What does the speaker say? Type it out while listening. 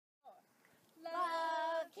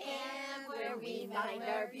where we find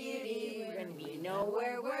our beauty. When we know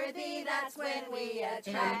we're worthy, that's when we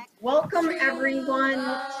attract. Welcome True everyone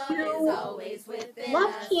love is to always within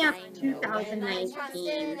Love us. Camp I know when I trust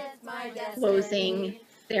it, 2019 it's my destiny. closing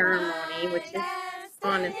ceremony, My which is destiny.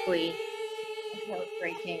 honestly a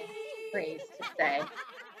heartbreaking phrase to say.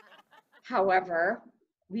 However,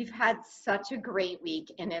 we've had such a great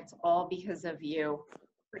week, and it's all because of you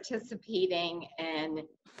participating and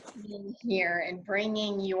being here and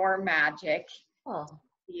bringing your magic to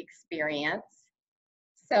the experience.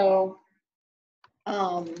 So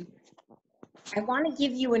I want to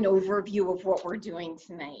give you an overview of what we're doing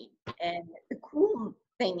tonight. And the cool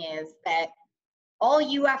thing is that all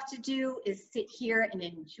you have to do is sit here and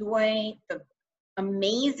enjoy the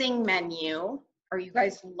amazing menu. Are you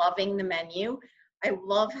guys loving the menu? I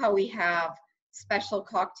love how we have special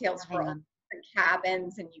cocktails for all different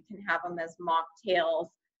cabins, and you can have them as mocktails,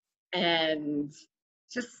 and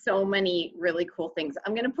just so many really cool things.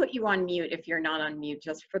 I'm going to put you on mute if you're not on mute,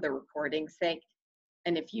 just for the recording's sake.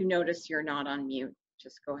 And if you notice you're not on mute,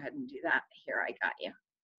 just go ahead and do that. Here, I got you.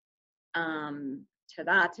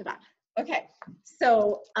 Ta-da, ta-da. Okay,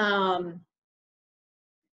 so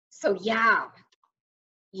yeah,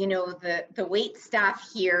 you know, the wait staff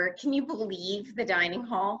here, can you believe the dining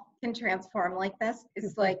hall can transform like this?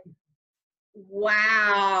 It's like,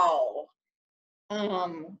 wow.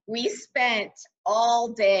 We spent all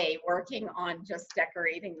day working on just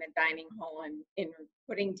decorating the dining hall and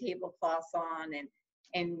putting tablecloths on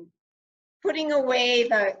and putting away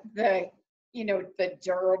the you know, the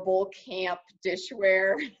durable camp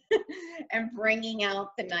dishware and bringing out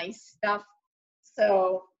the nice stuff.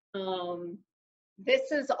 So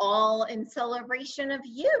this is all in celebration of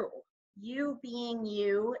you being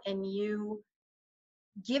you, and you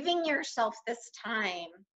giving yourself this time.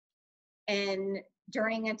 And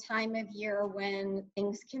during a time of year when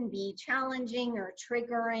things can be challenging or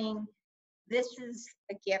triggering, this is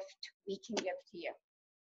a gift we can give to you.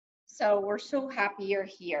 So we're so happy you're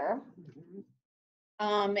here.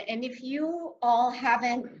 And if you all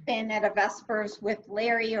haven't been at a Vespers with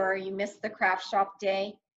Larry, or you missed the craft shop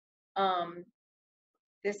day,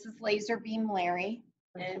 this is Laser Beam Larry.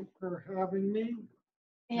 Thank you for having me.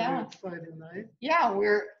 Yeah. Very exciting night. Yeah,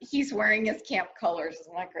 he's wearing his camp colors.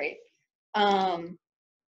 Isn't that great?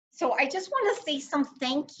 So I just want to say some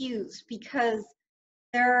thank yous, because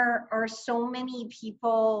there are so many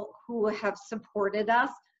people who have supported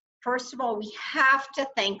us. First of all, we have to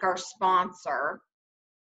thank our sponsor,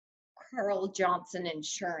 Carl Johnson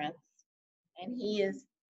Insurance, and he is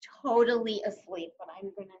totally asleep, but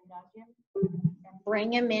I'm going to nudge him and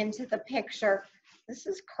bring him into the picture. This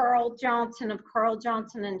is Carl Johnson of Carl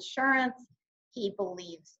Johnson Insurance. He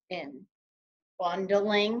believes in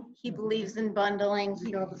bundling. He believes in bundling.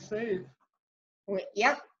 You gotta save.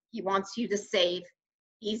 Yep, he wants you to save.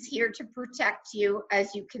 He's here to protect you.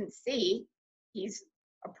 As you can see, he's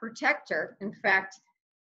a protector. In fact,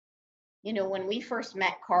 you know, when we first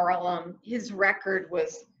met Carl, his record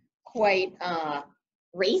was quite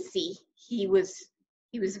racy. He was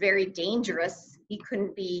very dangerous. He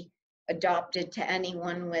couldn't be adopted to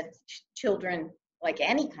anyone with children, like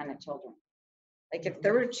any kind of children. Like if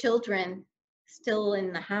there were children still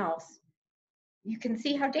in the house, you can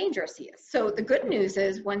see how dangerous he is. So the good news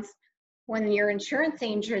is when your insurance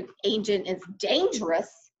agent is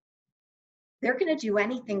dangerous, they're going to do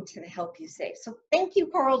anything to help you save. So thank you,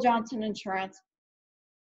 Carl Johnson Insurance,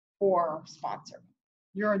 for sponsoring.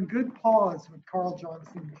 You're in good paws with Carl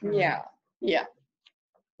Johnson. Yeah, yeah.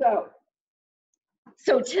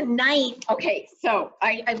 So tonight, okay, so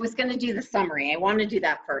I was going to do the summary. I want to do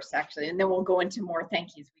that first, actually, and then we'll go into more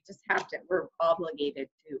thank yous. We just have to, we're obligated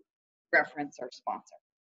to reference our sponsor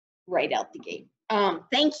right out the gate.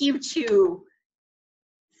 Thank you to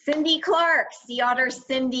Cindy Clark, Sea Otter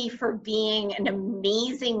Cindy, for being an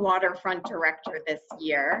amazing waterfront director this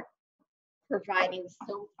year, providing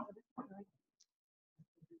so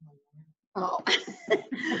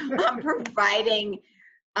providing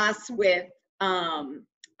us with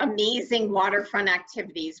amazing waterfront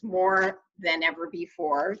activities, more than ever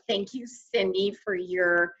before. Thank you, Cindy, for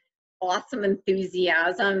your awesome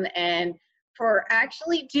enthusiasm and for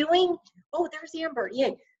actually doing, oh, there's Amber,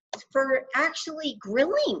 yay, for actually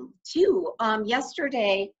grilling too.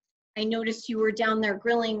 Yesterday, I noticed you were down there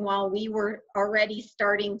grilling while we were already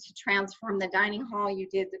starting to transform the dining hall. You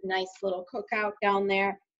did a nice little cookout down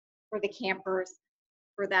there for the campers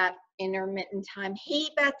for that intermittent time. Hey,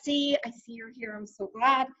 Betsy, I see you're here. I'm so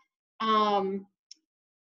glad. I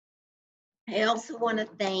also want to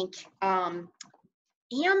thank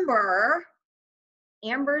Amber.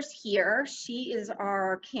 Amber's here. She is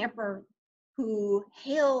our camper who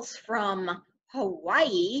hails from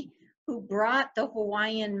Hawaii, who brought the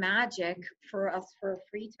Hawaiian magic for us for a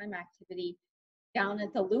free time activity down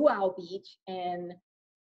at the Luau Beach. And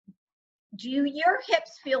do your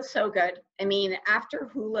hips feel so good? I mean, after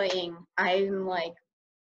hulaing, I'm like,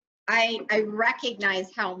 I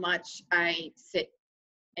recognize how much I sit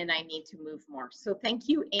and I need to move more. So thank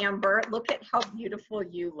you, Amber. Look at how beautiful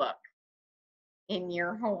you look in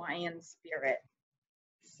your Hawaiian spirit.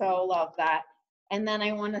 So love that. And then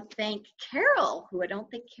I want to thank Carol, who I don't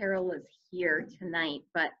think Carol is here tonight,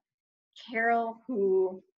 but Carol,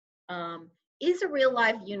 who is a real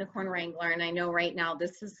live unicorn wrangler. And I know right now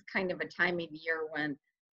this is kind of a time of year when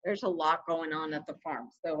there's a lot going on at the farm.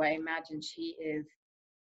 So I imagine she is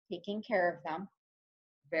taking care of them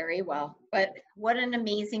very well. But what an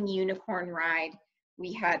amazing unicorn ride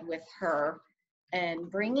we had with her,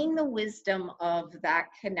 and bringing the wisdom of that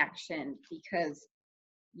connection, because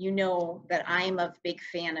you know that I'm a big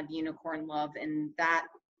fan of unicorn love, and that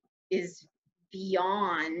is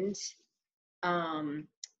beyond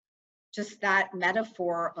just that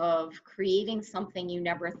metaphor of creating something you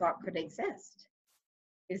never thought could exist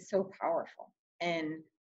is so powerful. And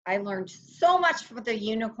I learned so much from the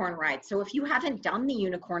unicorn ride. So if you haven't done the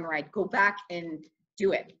unicorn ride, go back and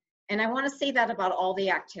do it. And I want to say that about all the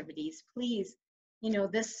activities. Please, you know,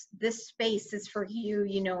 this space is for you.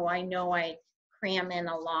 You know I cram in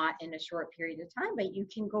a lot in a short period of time, but you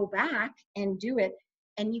can go back and do it.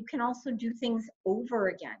 And you can also do things over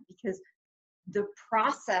again, because the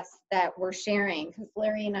process that we're sharing, because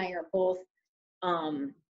Larry and I are both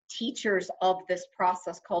teachers of this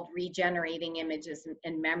process called regenerating images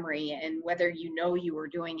and memory, and whether you know you were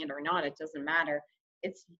doing it or not, it doesn't matter.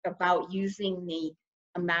 It's about using the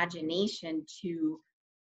imagination to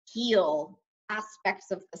heal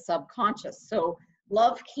aspects of the subconscious. So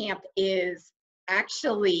Love Camp is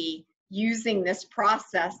actually using this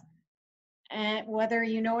process, and whether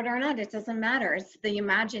you know it or not, it doesn't matter. It's the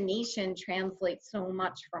imagination translates so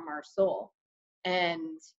much from our soul.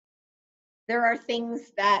 And there are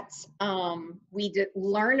things that we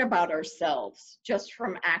learn about ourselves just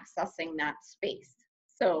from accessing that space.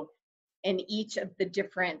 So in each of the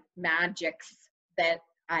different magics that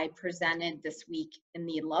I presented this week in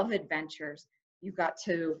the Love Adventures, you got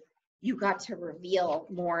to reveal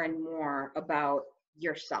more and more about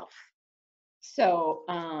yourself. So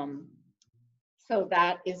so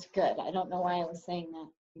that is good. I don't know why I was saying that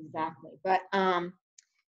exactly, but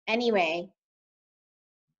anyway,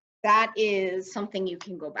 that is something you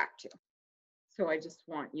can go back to. So I just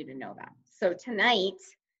want you to know that. So tonight,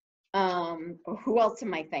 who else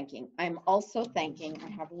am I thanking? I'm also thanking, I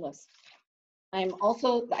have a list. I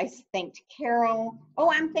thanked Carol.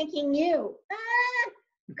 Oh, I'm thanking you.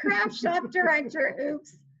 Craft shop director,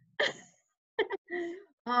 oops.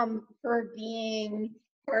 For being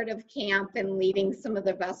part of camp and leading some of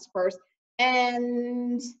the Vespers.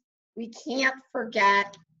 And we can't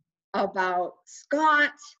forget about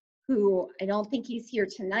Scott, who I don't think he's here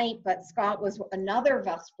tonight, but Scott was another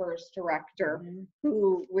Vespers director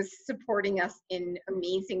who was supporting us in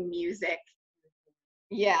amazing music.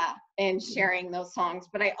 Yeah, and sharing those songs.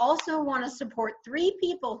 But I also want to support 3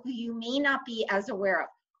 people who you may not be as aware of.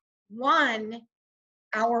 One,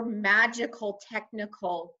 our magical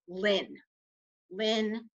technical Lynn.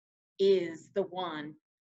 Lynn is the one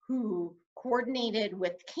who coordinated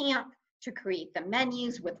with camp to create the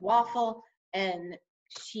menus with Waffle, and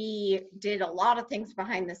she did a lot of things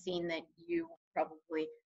behind the scene that you probably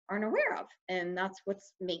aren't aware of. And that's what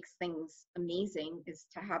makes things amazing, is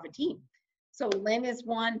to have a team. So Lynn is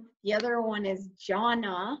one. The other one is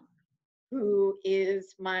Jonna, who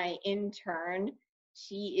is my intern.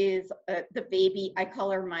 She is the baby, I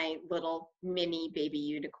call her my little mini baby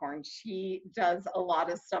unicorn. She does a lot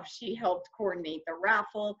of stuff. She helped coordinate the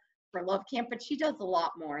raffle for Love Camp, but she does a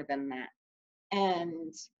lot more than that.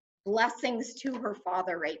 And blessings to her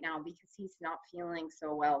father right now, because he's not feeling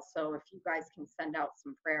so well. So if you guys can send out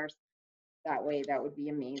some prayers that way, that would be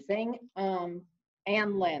amazing.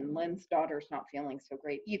 And Lynn's daughter's not feeling so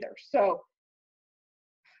great either. So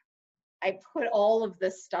I put all of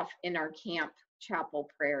this stuff in our camp chapel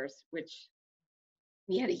prayers, which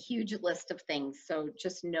we had a huge list of things. So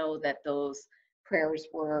just know that those prayers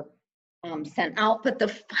were sent out. But the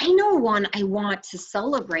final one I want to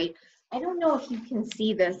celebrate, I don't know if you can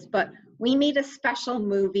see this, but we made a special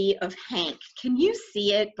movie of Hank. Can you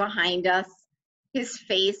see it behind us? His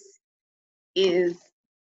face is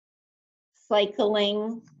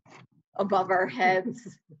cycling above our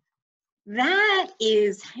heads. That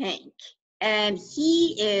is Hank. And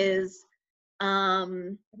he is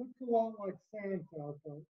It looks a lot like Santa,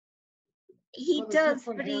 but He With a does,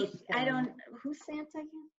 different but I hairstyle. don't, who's Santa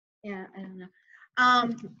again? Yeah, I don't know.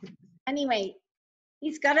 Anyway,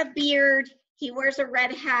 he's got a beard. He wears a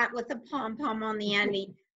red hat with a pom-pom on the end.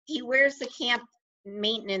 He wears the camp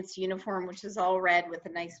maintenance uniform, which is all red with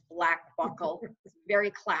a nice black buckle. It's a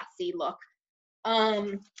very classy look.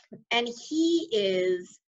 And he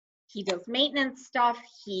does maintenance stuff.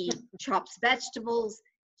 He chops vegetables.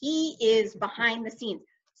 He is behind the scenes.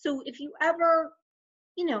 So if you ever,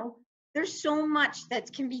 there's so much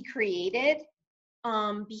that can be created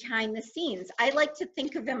behind the scenes. I like to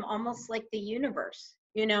think of him almost like the universe,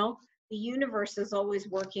 the universe is always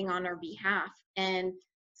working on our behalf. And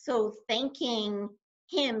so thanking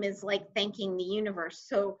him is like thanking the universe.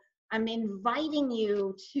 So I'm inviting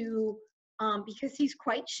you to, because he's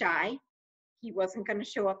quite shy, he wasn't going to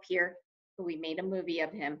show up here, but we made a movie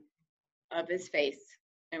of him, of his face,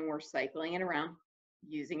 and we're cycling it around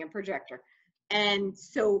using a projector. And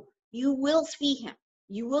so you will see him.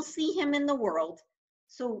 You will see him in the world.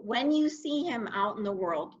 So when you see him out in the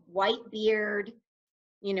world, white beard,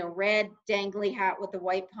 red dangly hat with a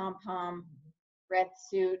white pom-pom, red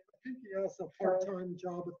suit. I think he has a part-time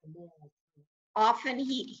job at the mall. Often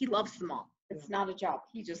he loves the mall. It's not a job.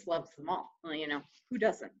 He just loves the mall. Well, who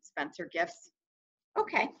doesn't? Spencer Gifts.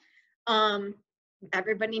 Okay.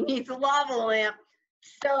 Everybody needs a lava lamp.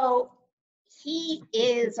 So he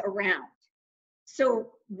is around.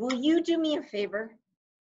 So will you do me a favor?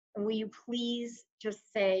 And will you please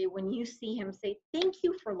just say, when you see him, say, thank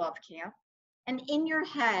you for love camp. And in your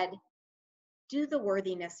head, do the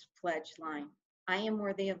worthiness pledge line. I am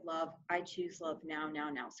worthy of love. I choose love now, now,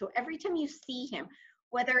 now. So every time you see him,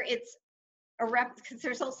 whether it's a rep, because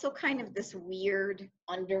there's also kind of this weird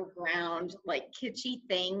underground, like kitschy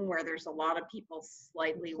thing where there's a lot of people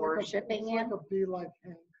slightly worshiping him. It's like a Be Like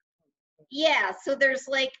Hank. Yeah, so there's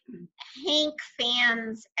like Hank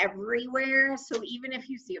fans everywhere. So even if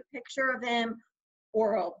you see a picture of him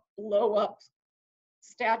or a blow up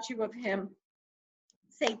statue of him,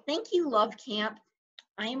 say, thank you, love camp.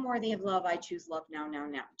 I am worthy of love. I choose love now, now,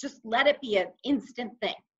 now. Just let it be an instant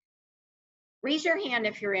thing. Raise your hand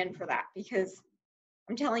if you're in for that, because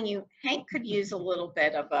I'm telling you, Hank could use a little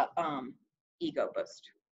bit of a ego boost.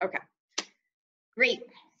 Okay, great.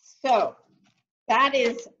 So that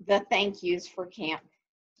is the thank yous for camp.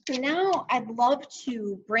 So now I'd love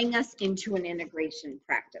to bring us into an integration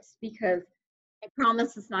practice, because I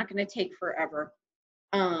promise it's not going to take forever.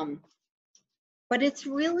 But it's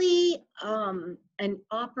really an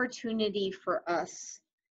opportunity for us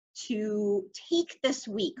to take this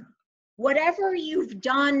week, whatever you've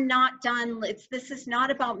done, not done, this is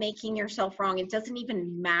not about making yourself wrong. It doesn't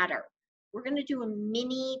even matter. We're going to do a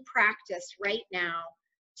mini practice right now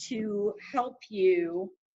to help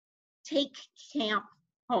you take camp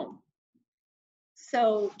home.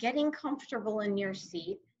 So getting comfortable in your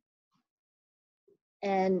seat,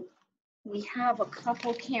 and we have a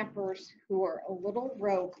couple campers who are a little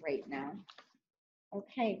rogue right now.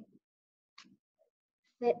 Okay.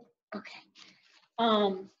 Sit. Okay.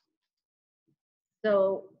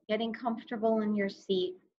 So getting comfortable in your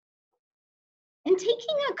seat and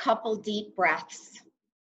taking a couple deep breaths.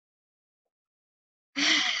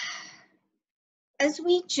 As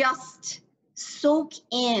we just soak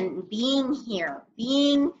in being here,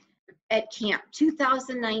 being at camp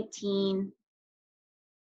 2019,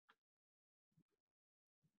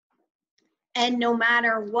 and no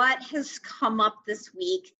matter what has come up this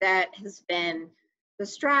week that has been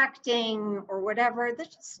distracting or whatever,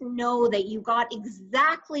 just know that you got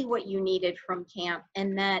exactly what you needed from camp,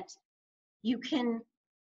 and that you can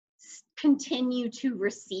continue to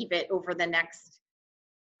receive it over the next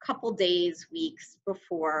couple days, weeks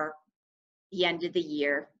before the end of the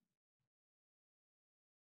year.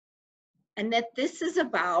 And that this is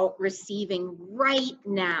about receiving right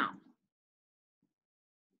now.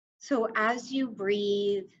 So as you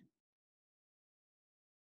breathe,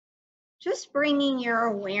 just bringing your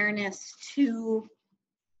awareness to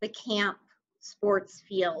the camp sports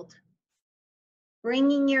field,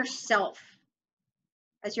 bringing yourself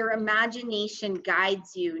as your imagination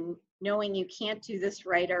guides you, knowing you can't do this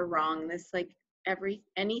right or wrong. This, like,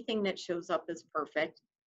 anything that shows up is perfect.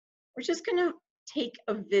 We're just gonna take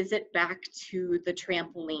a visit back to the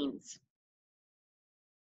trampolines.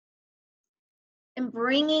 And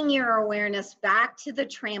bringing your awareness back to the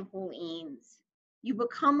trampolines, you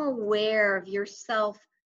become aware of yourself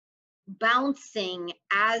bouncing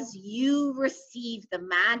as you receive the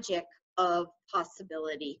magic of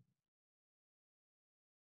possibility.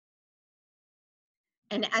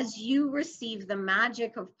 And as you receive the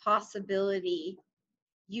magic of possibility,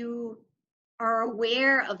 you are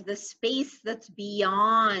aware of the space that's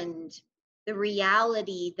beyond the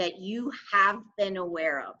reality that you have been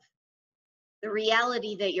aware of, the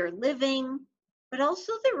reality that you're living, but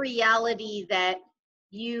also the reality that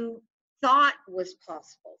you thought was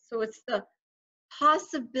possible. So it's the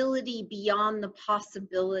possibility beyond the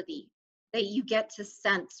possibility that you get to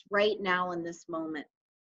sense right now in this moment.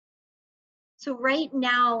 So right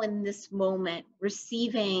now in this moment,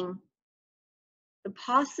 receiving the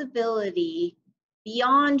possibility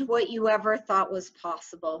beyond what you ever thought was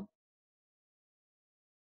possible,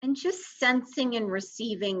 and just sensing and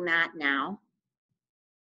receiving that now.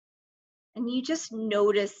 And you just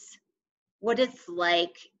notice what it's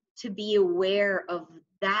like to be aware of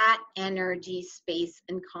that energy, space,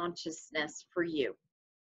 and consciousness for you.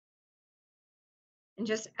 And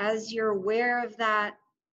just as you're aware of that,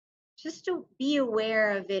 just to be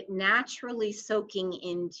aware of it naturally soaking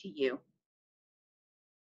into you.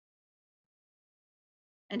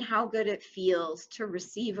 And how good it feels to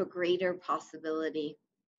receive a greater possibility.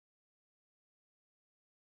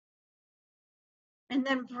 And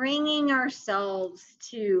then bringing ourselves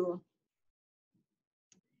to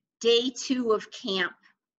day 2 of camp.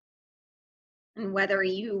 And whether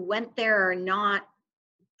you went there or not,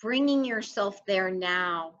 bringing yourself there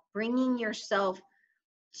now, bringing yourself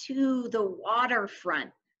to the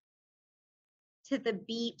waterfront, to the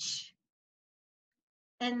beach,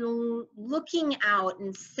 and looking out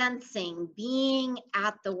and sensing, being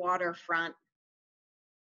at the waterfront,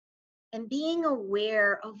 and being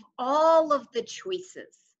aware of all of the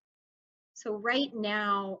choices. So right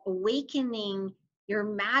now, awakening your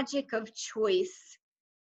magic of choice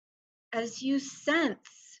as you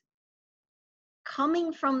sense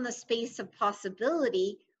coming from the space of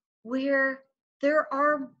possibility where there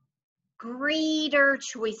are greater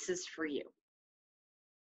choices for you.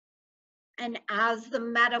 And as the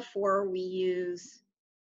metaphor, we use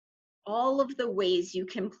all of the ways you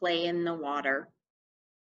can play in the water.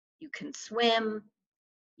 You can swim,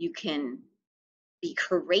 you can be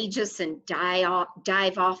courageous and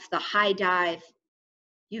dive off the high dive.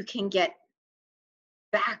 You can get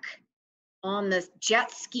back on the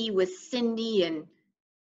jet ski with Cindy and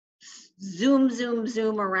zoom, zoom,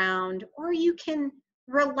 zoom around, or you can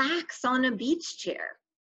relax on a beach chair.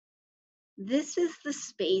 This is the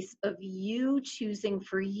space of you choosing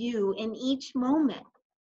for you in each moment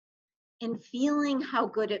and feeling how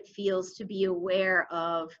good it feels to be aware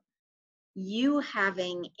of you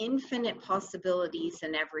having infinite possibilities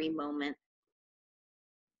in every moment,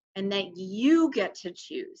 and that you get to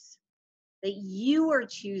choose, that you are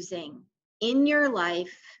choosing in your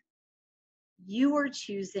life, you are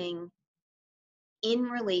choosing in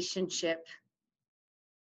relationship,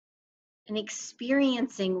 and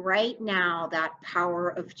experiencing right now that power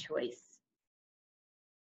of choice.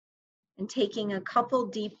 And taking a couple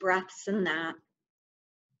deep breaths in that.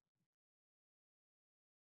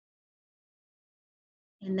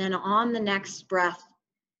 And then on the next breath,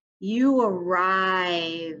 you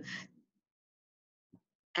arrive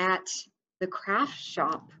at the craft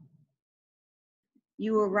shop.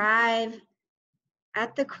 You arrive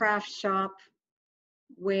at the craft shop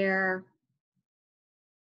where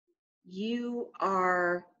you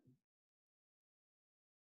are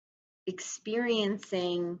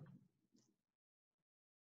experiencing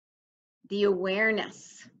the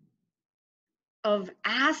awareness of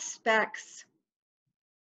aspects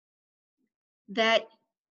that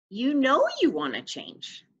you know you want to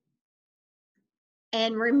change.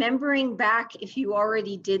 And remembering back, if you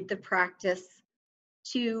already did the practice,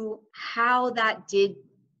 to how that did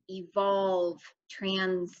evolve,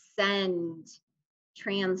 transcend,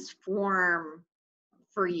 transform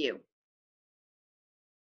for you.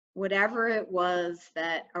 Whatever it was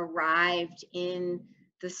that arrived in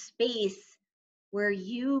the space where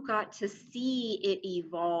you got to see it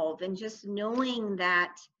evolve, and just knowing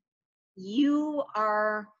that you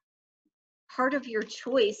are part of your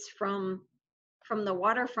choice from the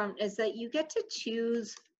waterfront is that you get to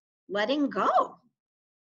choose letting go.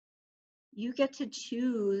 You get to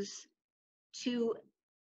choose to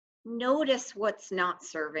notice what's not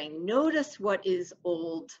serving, notice what is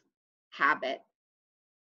old habit,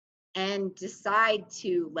 and decide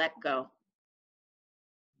to let go.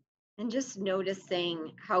 And just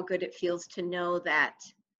noticing how good it feels to know that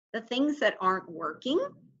the things that aren't working,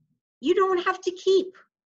 you don't have to keep.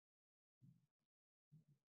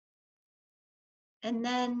 And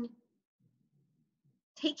then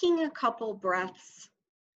taking a couple breaths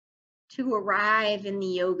to arrive in the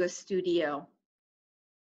yoga studio,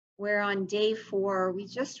 where on day 4, we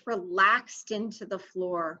just relaxed into the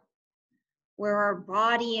floor, where our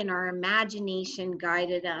body and our imagination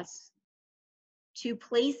guided us to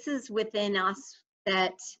places within us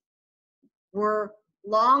that We're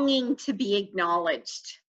longing to be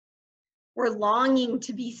acknowledged. We're longing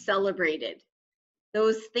to be celebrated.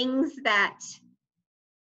 Those things that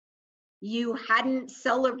you hadn't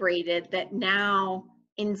celebrated, that now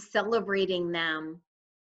in celebrating them,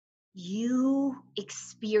 you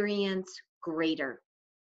experience greater.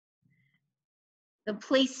 The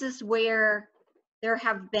places where there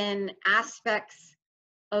have been aspects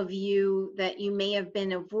of you that you may have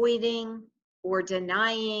been avoiding or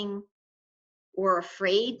denying or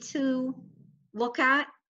afraid to look at,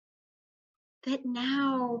 that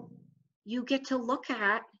now you get to look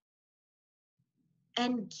at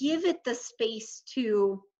and give it the space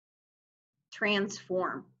to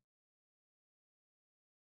transform.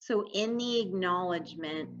 So in the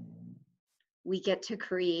acknowledgement, we get to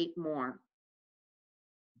create more.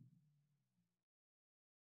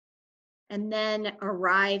 And then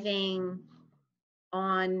arriving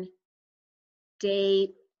on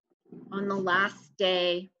the last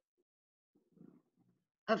day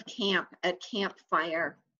of camp, at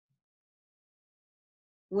campfire,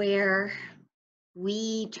 where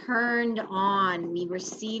we turned on, we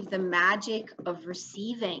received the magic of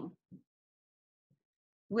receiving,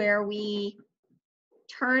 where we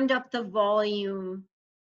turned up the volume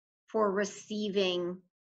for receiving,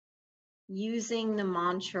 using the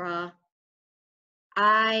mantra,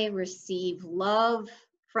 I receive love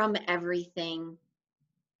from everything,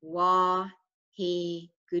 Wa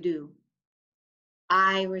He Guru.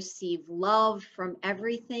 I receive love from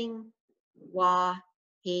everything, Wa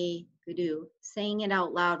He Guru. Saying it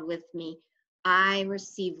out loud with me. I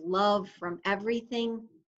receive love from everything,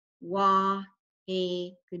 Wa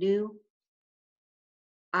He Guru.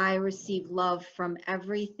 I receive love from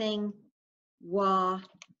everything, Wa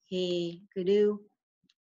He Guru.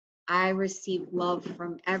 I receive love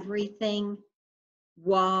from everything,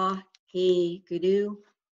 Wa He Guru.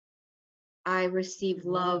 I receive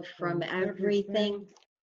love from everything,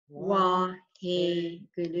 Wa He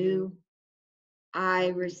Guru. I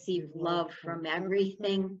receive love from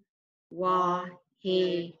everything, Wa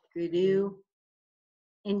He Guru.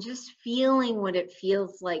 And just feeling what it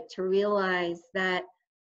feels like to realize that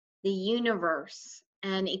the universe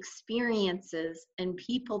and experiences and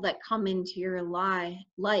people that come into your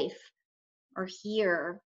life are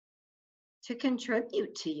here to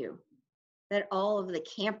contribute to you. That all of the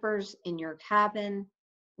campers in your cabin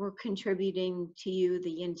were contributing to you,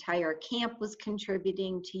 the entire camp was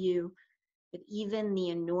contributing to you, but even the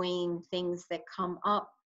annoying things that come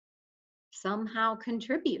up somehow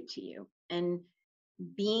contribute to you. And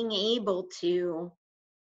being able to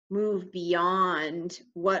move beyond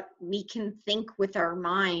what we can think with our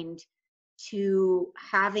mind to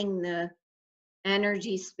having the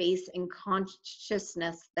energy, space, and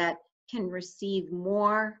consciousness that can receive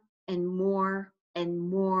more and more and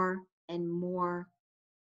more and more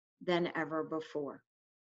than ever before.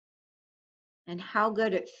 And how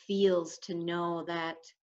good it feels to know that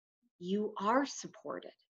you are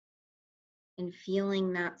supported and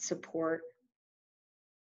feeling that support.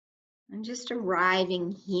 And just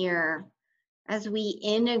arriving here as we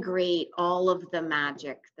integrate all of the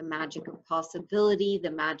magic of possibility,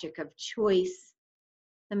 the magic of choice,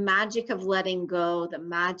 the magic of letting go, the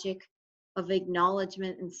magic of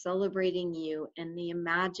acknowledgement and celebrating you, and the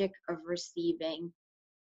magic of receiving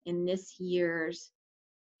in this year's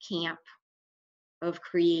camp of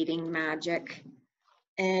creating magic,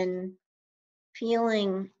 and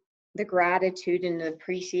feeling the gratitude and the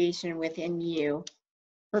appreciation within you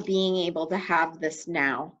for being able to have this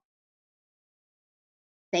now.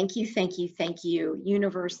 Thank you, thank you, thank you,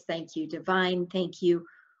 universe, thank you, divine, thank you,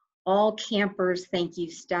 all campers, thank you,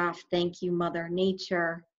 staff, thank you, Mother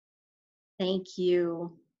Nature, thank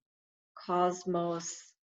you,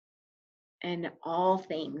 cosmos, and all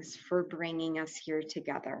things for bringing us here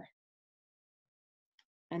together.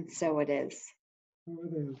 And so it is. So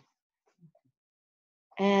it is.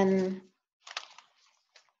 And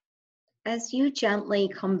as you gently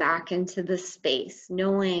come back into the space,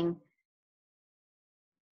 knowing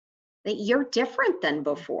that you're different than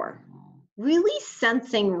before, really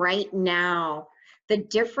sensing right now the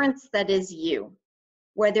difference that is you,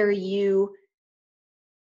 whether you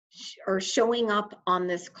are showing up on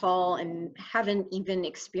this call and haven't even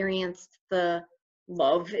experienced the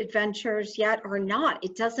love adventures yet or not,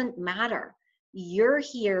 it doesn't matter. You're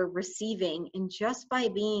here receiving, and just by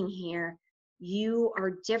being here, you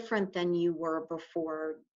are different than you were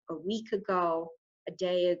before, a week ago, a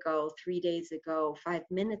day ago, 3 days ago, 5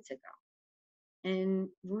 minutes ago. And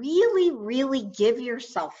really, really give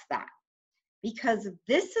yourself that, because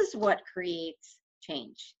this is what creates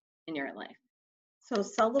change in your life. So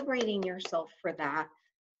celebrating yourself for that,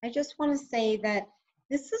 I just want to say that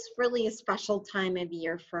this is really a special time of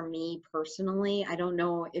year for me personally. I don't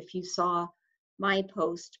know if you saw my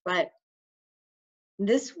post, but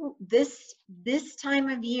this time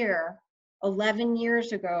of year 11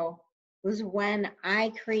 years ago was when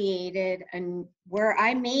I created and where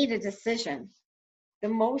I made a decision, the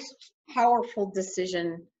most powerful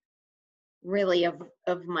decision really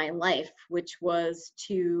of my life, which was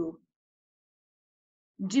to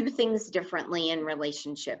do things differently in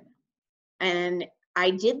relationship. And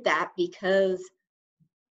I did that because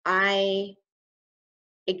I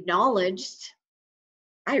recognized,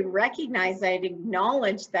 I'd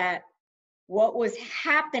acknowledged that what was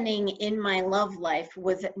happening in my love life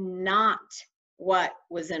was not what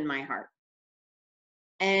was in my heart.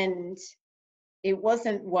 And it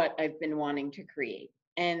wasn't what I've been wanting to create.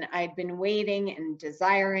 And I'd been waiting and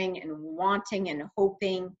desiring and wanting and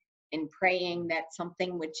hoping and praying that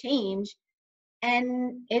something would change.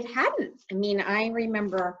 And it hadn't. I mean, I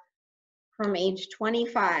remember from age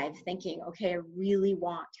 25 thinking, okay, I really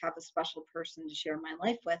want to have a special person to share my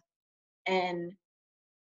life with. And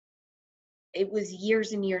it was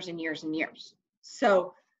years and years and years and years.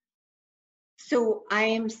 So I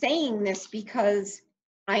am saying this because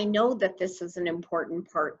I know that this is an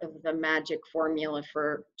important part of the magic formula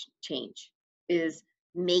for change, is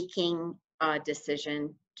making a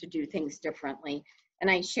decision to do things differently. And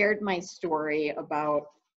I shared my story about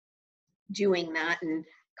doing that and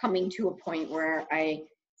coming to a point where I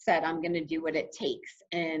said, I'm going to do what it takes.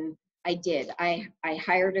 And I did. I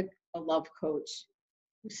hired a love coach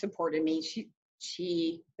who supported me.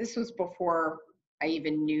 This was before I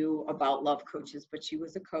even knew about love coaches, but she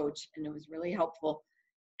was a coach and it was really helpful.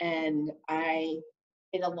 And I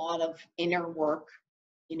did a lot of inner work.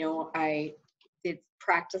 You know, I did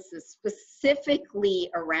practices specifically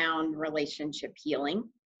around relationship healing.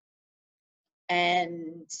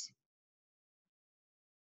 And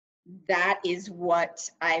that is what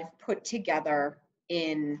I've put together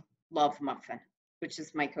in Love Muffin, which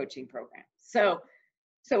is my coaching program. So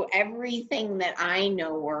everything that I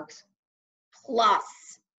know works,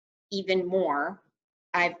 plus even more,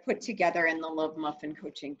 I've put together in the Love Muffin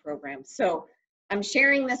coaching program. So I'm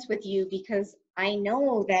sharing this with you because I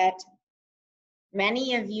know that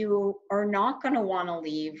many of you are not going to want to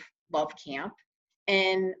leave Love Camp,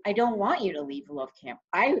 and I don't want you to leave Love Camp.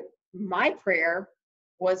 My prayer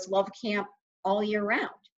was Love Camp all year round.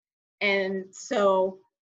 And so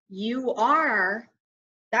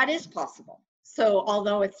that is possible. So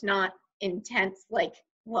although it's not intense like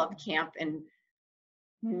Love Camp and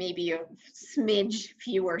maybe a smidge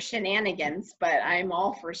fewer shenanigans, but I'm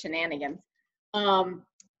all for shenanigans,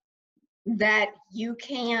 that you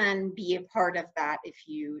can be a part of that if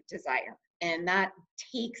you desire. And that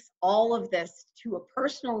takes all of this to a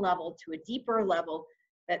personal level, to a deeper level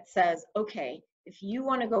that says, okay, if you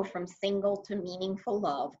want to go from single to meaningful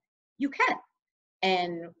love, you can.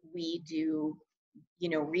 And we do,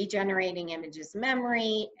 regenerating images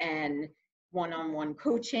memory and one-on-one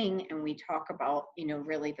coaching, and we talk about,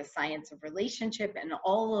 really the science of relationship and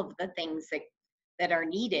all of the things that are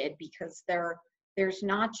needed, because there's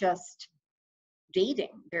not just dating,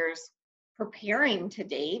 there's preparing to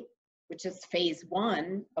date, which is phase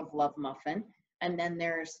 1 of Love Muffin, and then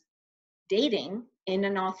there's dating in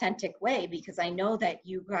an authentic way, because I know that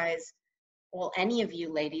you guys, well, any of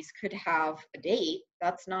you ladies could have a date.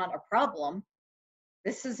 That's not a problem.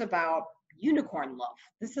 This is about unicorn love.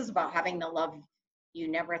 This is about having the love you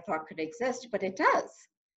never thought could exist, but it does.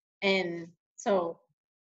 And so,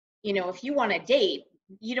 if you want to date,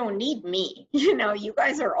 you don't need me. You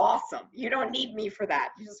guys are awesome. You don't need me for that.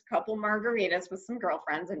 Just a couple margaritas with some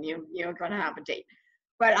girlfriends and you're going to have a date.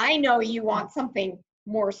 But I know you want something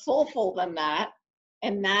more soulful than that.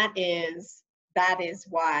 And that is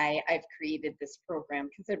why I've created this program,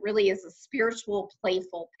 because it really is a spiritual,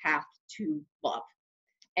 playful path to love.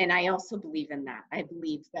 And I also believe in that. I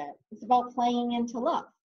believe that it's about playing into love.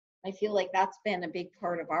 I feel like that's been a big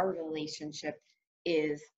part of our relationship,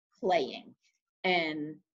 is playing.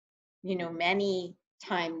 And, many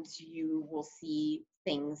times you will see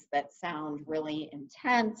things that sound really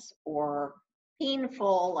intense or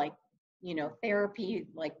painful, like, therapy,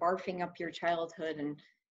 like barfing up your childhood and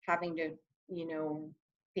having to,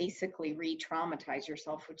 basically re-traumatize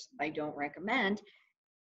yourself, which I don't recommend,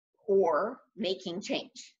 or making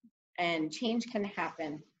change. And change can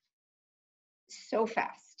happen so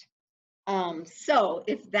fast. So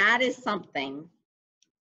if that is something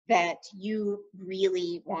that you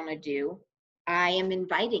really want to do, I am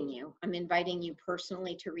inviting you. I'm inviting you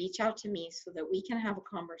personally to reach out to me so that we can have a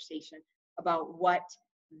conversation about what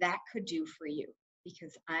that could do for you,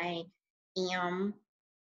 because I am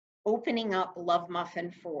opening up Love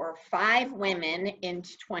Muffin for 5 women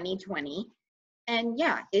into 2020. And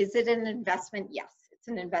yeah, is it an investment? Yes, it's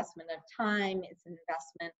an investment of time, it's an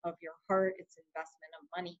investment of your heart, it's an investment of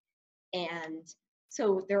money. And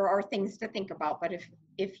so there are things to think about, but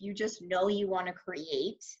if you just know you want to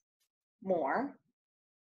create more,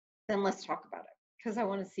 then let's talk about it, because I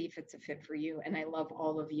want to see if it's a fit for you. And I love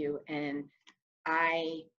all of you, and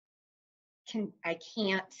I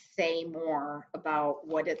can't say more about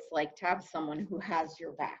what it's like to have someone who has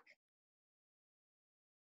your back.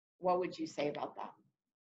 What would you say about that?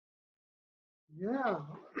 Yeah,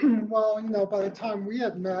 well, by the time we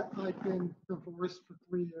had met, I'd been divorced for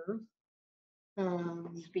 3 years.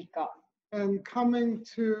 Speak up. And coming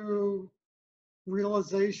to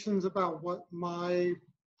realizations about what my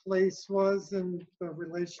place was in the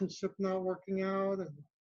relationship not working out, and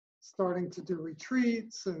starting to do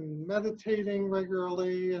retreats and meditating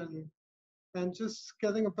regularly, and just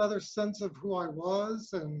getting a better sense of who I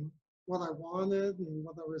was and what I wanted and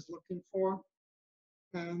what I was looking for.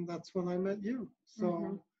 And that's when I met you.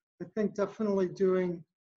 So I think definitely doing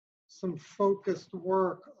some focused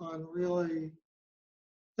work on really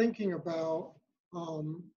thinking about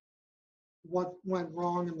what went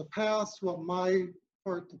wrong in the past, what my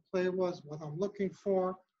part to play was, what I'm looking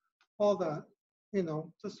for, all that,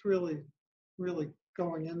 just really, really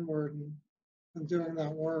going inward and doing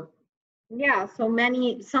that work. Yeah, so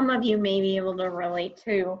some of you may be able to relate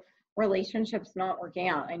to relationships not working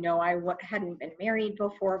out. I know I hadn't been married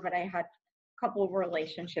before, but I had a couple of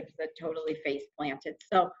relationships that totally face planted.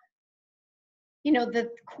 So, the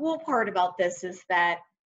cool part about this is that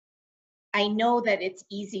I know that it's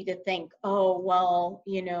easy to think, oh, well,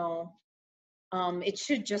 it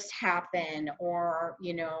should just happen, or,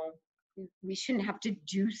 we shouldn't have to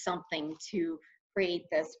do something to create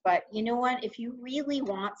this. But you know what? If you really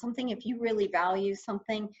want something, if you really value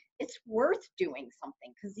something, it's worth doing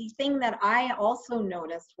something. Because the thing that I also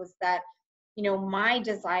noticed was that, my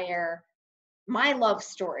desire, my love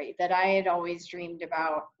story that I had always dreamed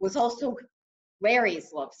about was also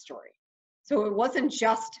Larry's love story. So it wasn't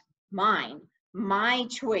just mine, my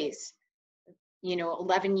choice,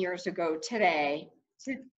 11 years ago today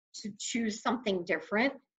to choose something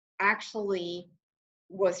different actually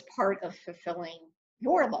was part of fulfilling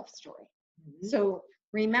your love story. So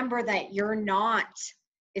remember that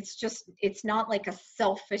it's not like a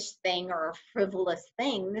selfish thing or a frivolous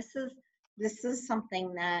thing. This is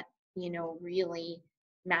something that, really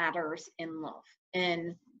matters in love.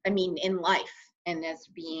 And I mean, in life, and as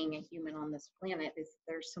being a human on this planet,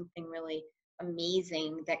 there's something really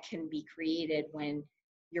amazing that can be created when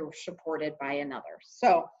you're supported by another.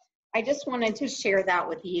 So I just wanted to share that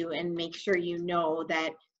with you and make sure you know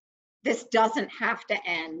that this doesn't have to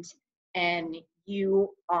end, and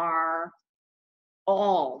you are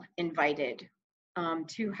all invited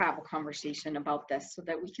to have a conversation about this so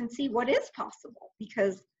that we can see what is possible.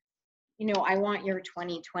 Because, I want your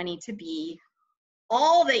 2020 to be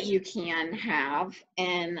all that you can have,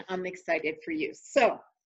 and I'm excited for you. So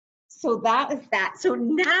that was that. So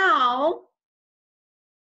now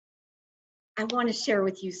I want to share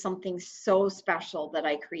with you something so special that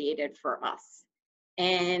I created for us.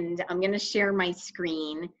 And I'm going to share my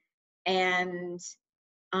screen. And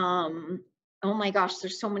oh my gosh,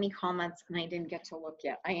 there's so many comments and I didn't get to look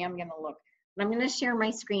yet. I am going to look. But I'm going to share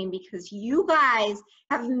my screen because you guys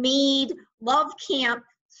have made Love Camp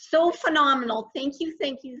so phenomenal. Thank you,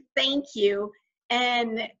 thank you, thank you.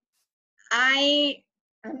 And I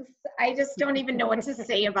just don't even know what to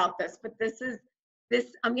say about this, but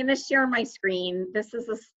I'm going to share my screen. This is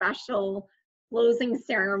a special closing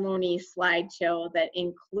ceremony slideshow that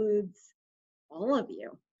includes all of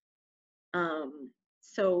you.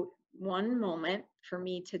 So one moment for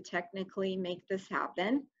me to technically make this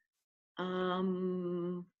happen.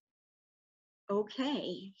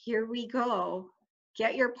 Okay, here we go.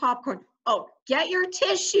 Get your popcorn. Oh, get your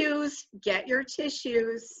tissues. Get your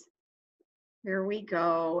tissues. Here we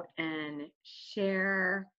go, and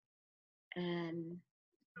share, and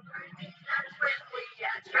That's when we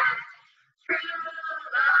attract. True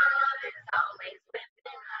love is always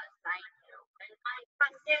within us. I know when I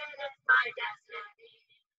trust it, it's my destiny.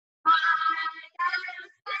 My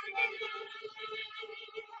destiny.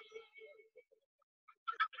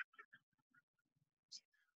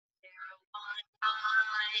 There one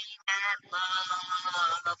time at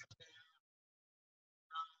love.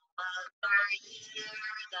 No other year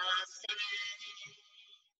the same.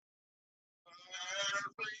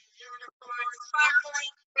 Every unicorn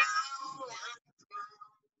sparkling through and through.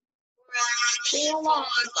 Ready for love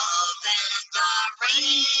and the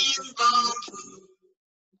rainbow blue.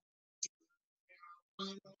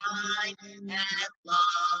 light and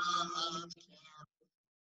love camp,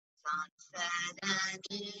 sunset and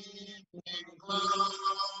evening glow.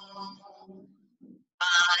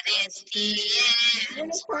 But it's the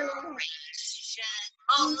inspiration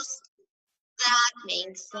most that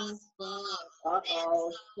makes us love.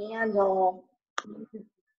 Uh-oh, scandal.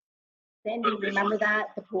 Cindy, remember that?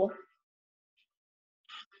 The pool?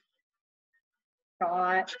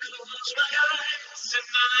 Scott. Close my eyes and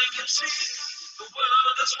I can see the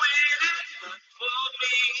world is waiting for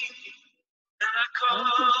me. And I call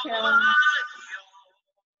my own.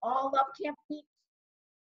 All up Camp Peak.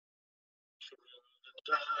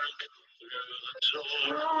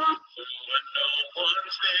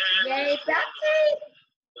 Yay, Betsy!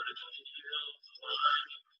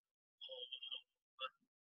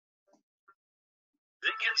 They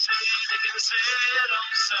can say it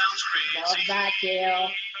all sounds crazy. Love that, Gail.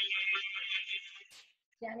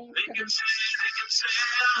 Jenny, They can say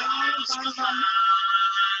it all sounds fine. I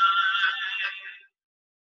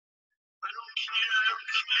don't care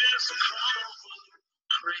if it's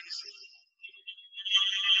crazy.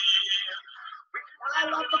 I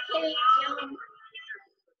love the cake, Yum.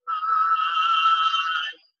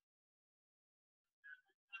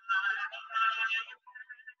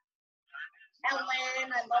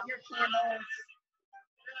 Ellen, I love your candles.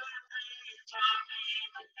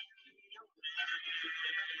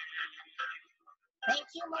 Thank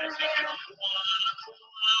you, Mariah.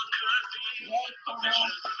 Yay,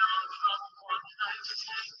 Carl.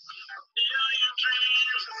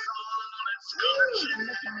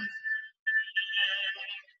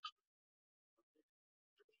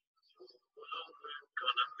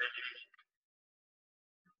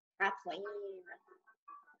 Kathleen.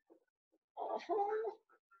 Oh.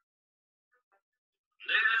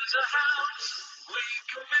 There's a house we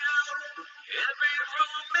can build. Every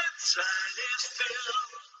room inside is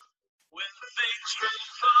filled with things from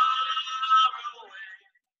far away.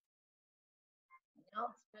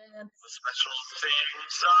 Announcements. The special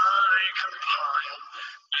things I compile.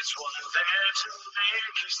 This one there to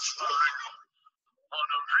make you smile on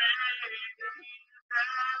a rainy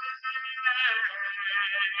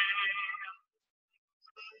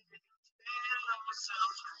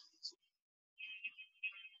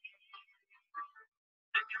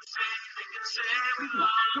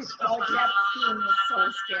Oh, jet skiing was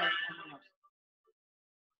so scary. I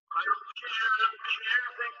don't care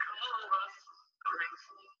if they call us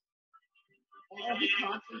crazy. Oh, the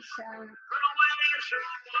coffee shop.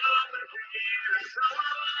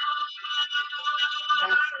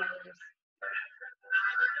 That's first.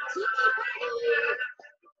 Tiki party.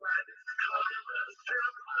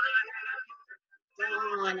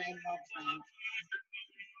 Dawn, I love that. So cute.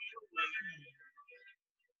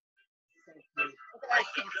 Look at that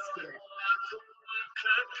camp spirit.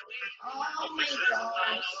 Oh my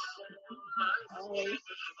gosh. Always.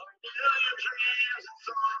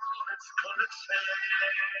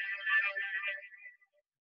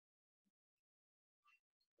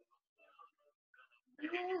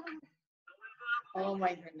 Oh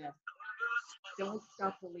my goodness. Don't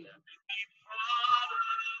stop believing.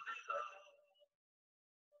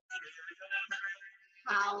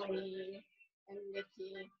 Holly and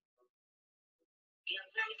Nikki.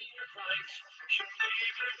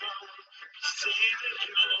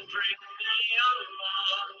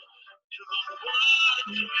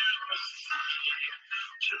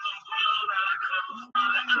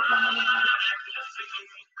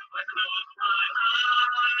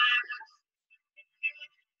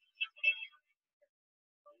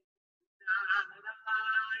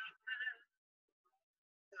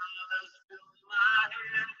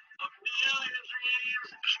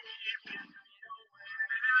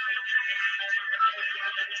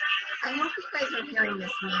 I hope you guys are hearing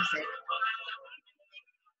this music.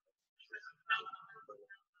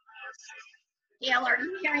 Gail, are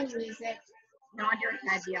you hearing music? Nod your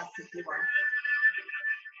head yes if you are.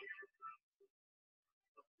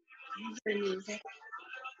 You hear music?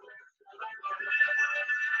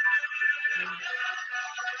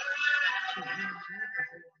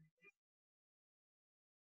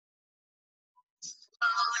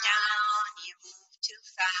 Slow down, you move too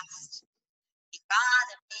fast. You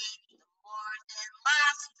gotta make the morning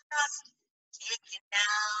last. Just kicking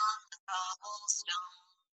down the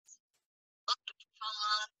cobblestones. Looking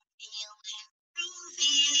fun, feeling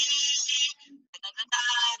groovy. Da da da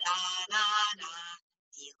da da da.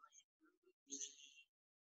 Feeling groovy.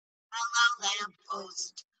 Hello,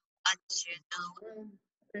 lamppost. What you doing?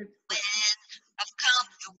 When I've come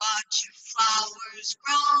to watch your flowers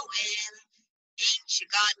growing. Ain't you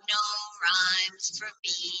got no rhymes for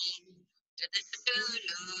me? Feeling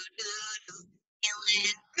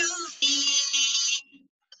groovy.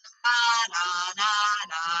 Da da da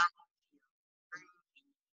da.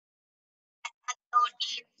 No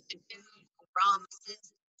need to do promises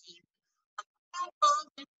to keep. I'm cold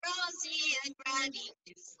and rosy and ready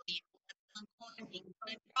to sleep. The morning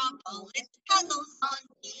would drop all its petals on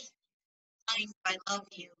me. I love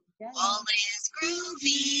you. All is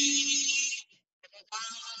groovy.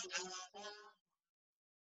 Da-da-da-da-da.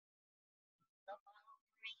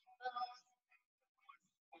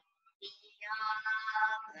 The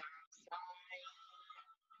other side.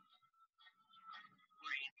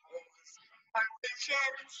 Rainbows are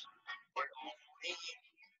visions, they're only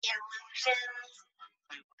illusions.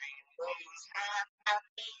 The rainbows have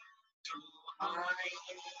nothing to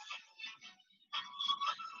hide.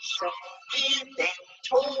 Some have been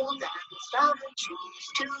told and some choose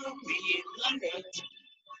to believe it.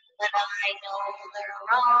 But I know they're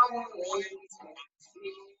wrong with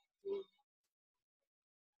me.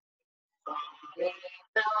 Someday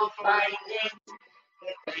they'll find it.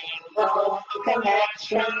 The rainbow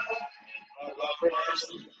connection. The lovers,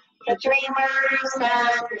 the dreamers,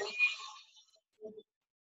 and me.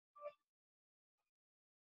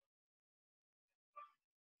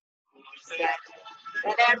 Who said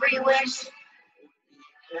that every wish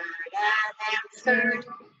heard and answered?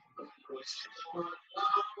 One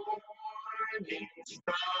morning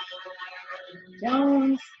star.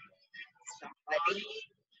 Jones. Somebody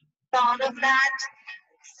thought of that.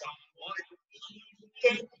 Someone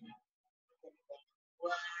needed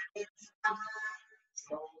what it's done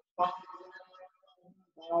so far.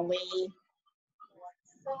 Molly.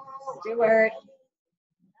 Stuart.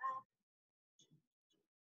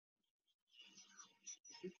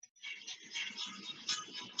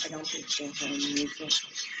 I don't think there's any music.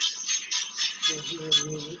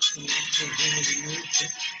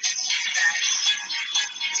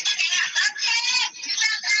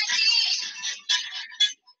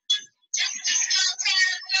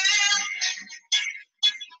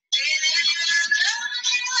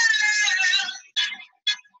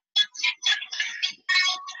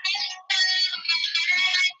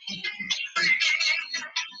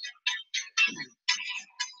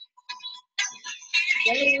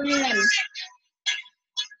 They win.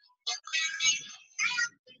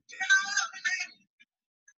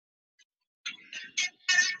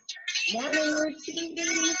 Morning routine.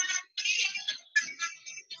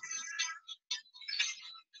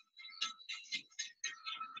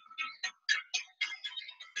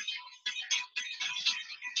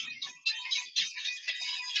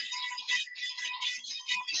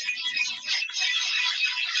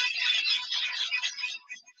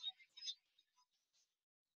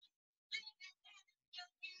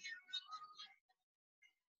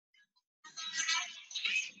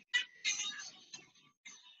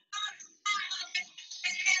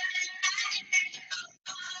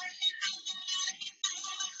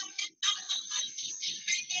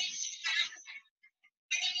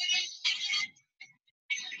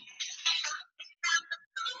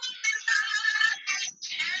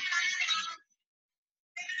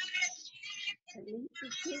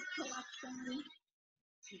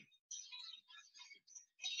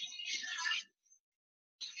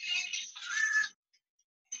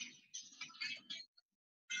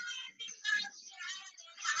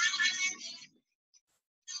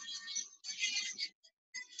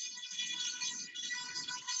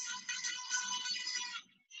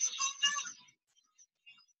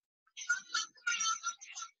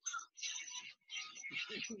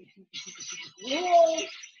 Yay.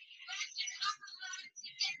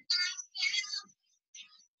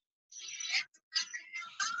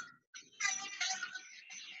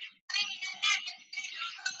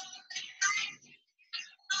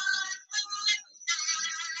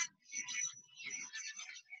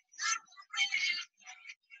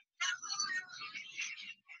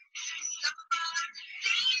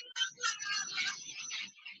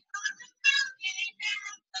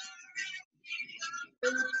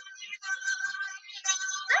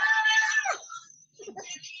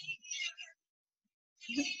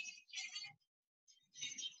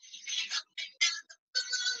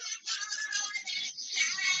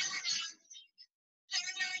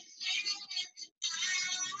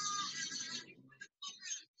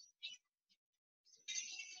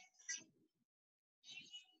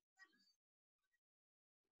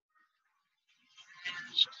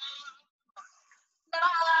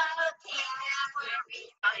 Where we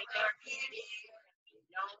find our beauty, we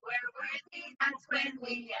know we're worthy. That's when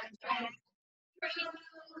we enter.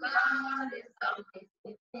 True love is always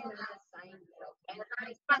within us. I know, and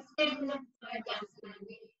I trust in it, my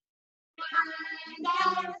destiny.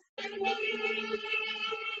 destiny.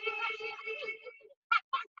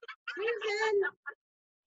 Susan.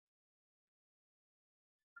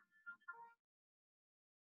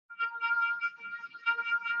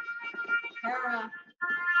 Tara.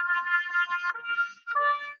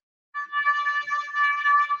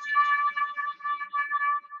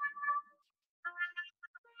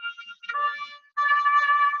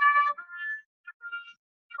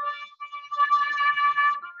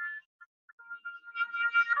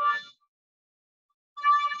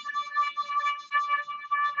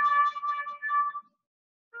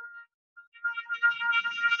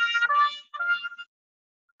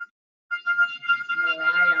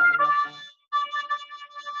 Mariah, I love that.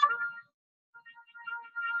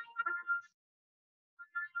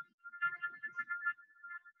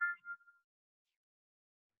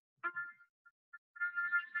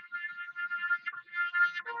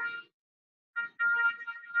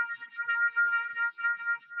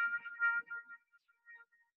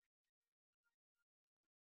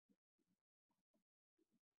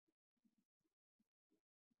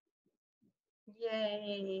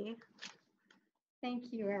 Yay.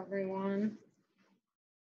 Thank you, everyone,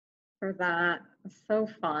 for that. So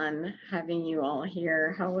fun having you all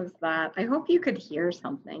here. How was that? I hope you could hear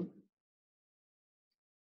something.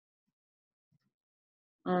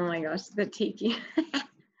 Oh my gosh, the tiki.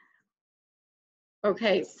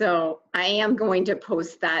 Okay, so I am going to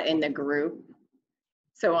post that in the group.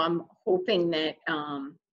 So I'm hoping that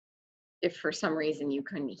if for some reason you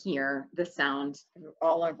couldn't hear the sound,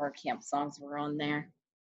 all of our camp songs were on there.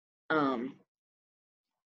 I'm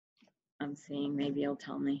seeing, maybe you'll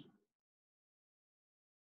tell me.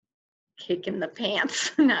 Kick in the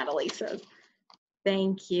pants, Natalie says.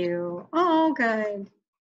 Thank you. Oh, good.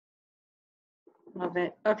 Love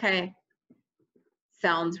it. Okay.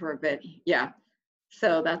 Sounds were a bit, yeah.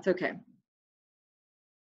 So that's okay.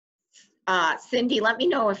 Cindy, let me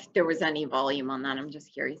know if there was any volume on that. I'm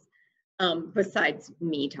just curious. Besides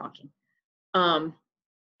me talking.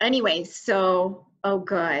 Anyway, so, oh,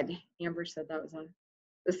 good. Amber said that was on.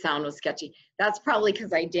 The sound was sketchy. That's probably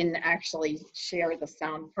because I didn't actually share the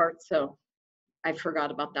sound part, so I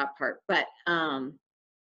forgot about that part. But I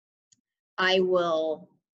will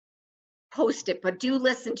post it, but do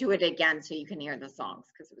listen to it again so you can hear the songs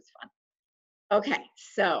because it was fun. Okay,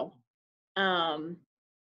 so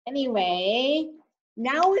anyway,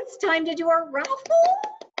 now it's time to do our raffle.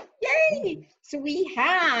 Yay! So we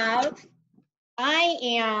have, I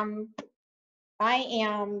am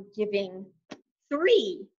giving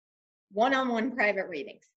 3 one-on-one private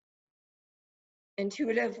readings,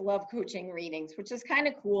 intuitive love coaching readings, which is kind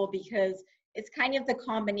of cool because it's kind of the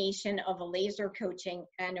combination of a laser coaching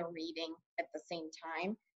and a reading at the same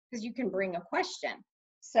time, because you can bring a question.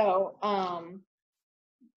 So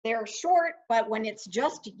they're short, but when it's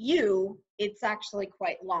just you, it's actually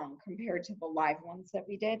quite long compared to the live ones that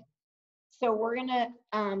we did. So we're gonna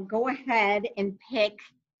go ahead and pick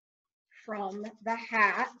from the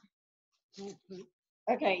hat.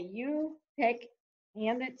 Okay, you pick,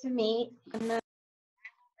 hand it to me, and then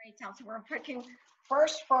write down. So we're picking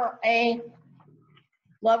first for a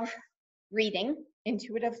love reading,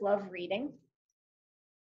 intuitive love reading.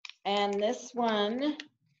 And this one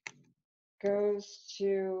goes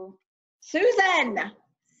to Susan.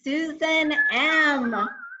 Susan M.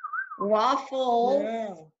 Waffles.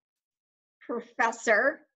 Yeah.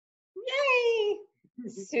 Professor. Yay!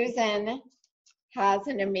 Susan has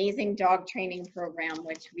an amazing dog training program,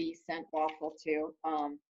 which we sent Waffle to.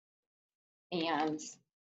 And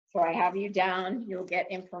so I have you down. You'll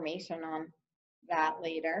get information on that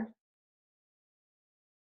later.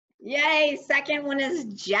 Yay! Second one is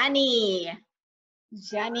Jenny.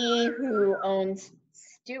 Jenny, who owns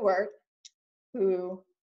Stewart, who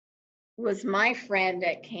was my friend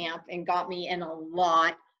at camp and got me in a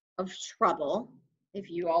lot of trouble.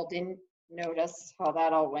 If you all didn't notice how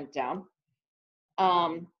that all went down.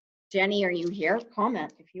 Jenny, are you here?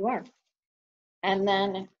 Comment if you are. And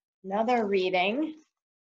then another reading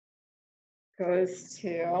goes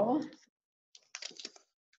to,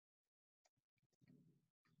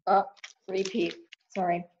 oh, repeat,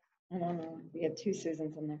 sorry. I don't know, we had 2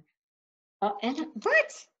 Susans in there. Oh, and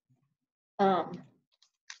what?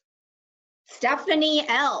 Stephanie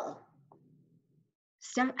L.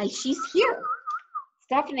 She's here.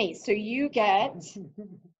 Stephanie, so you get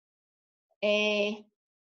a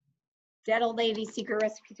Dead Old Lady Secret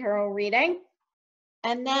Recipe Tarot reading.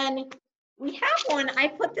 And then we have one, I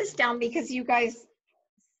put this down because you guys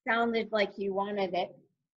sounded like you wanted it,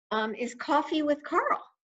 is Coffee with Carl.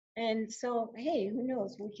 And so, hey, who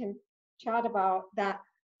knows, we can chat about that.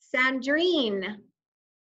 Sandrine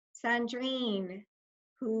Sandrine,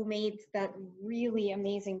 who made that really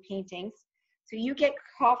amazing paintings. So you get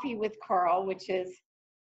coffee with Carl, which is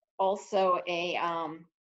also a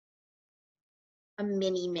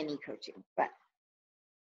mini coaching, but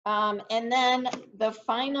and then the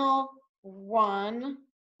final one,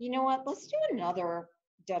 you know what, let's do another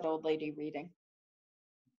dead old lady reading.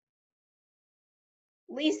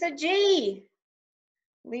 Lisa G,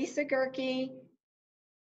 Lisa Gerke,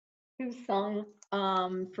 who sung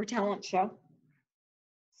for talent show,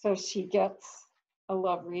 so she gets a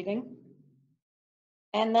love reading.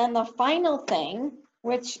 And then the final thing,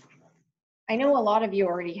 which I know a lot of you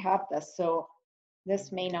already have this, so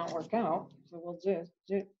this may not work out. So we'll just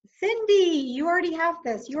do. Cindy, you already have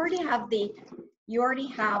this. You already have the, you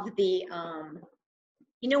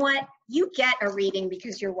know what? You get a reading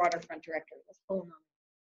because you're waterfront director. What's going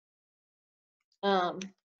on?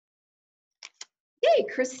 Yay,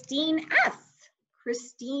 Christine S.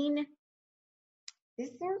 Christine,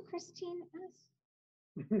 is there a Christine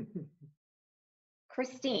S?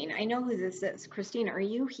 Christine, I know who this is. Christine, are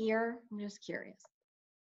you here? I'm just curious.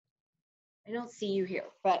 I don't see you here,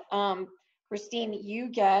 but Christine, you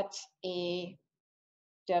get a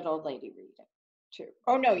dead old lady reading too.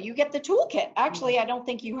 Oh no, you get the toolkit. Actually, I don't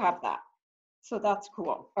think you have that. So that's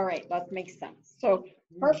cool. All right, that makes sense. So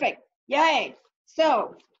perfect. Yay.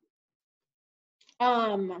 So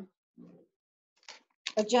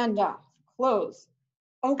agenda, close.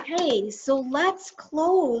 Okay, so let's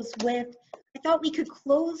close with, I thought we could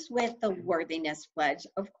close with the worthiness pledge,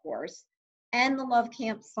 of course, and the Love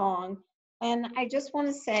Camp song. And I just want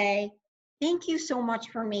to say thank you so much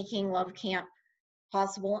for making Love Camp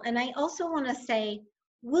possible. And I also want to say,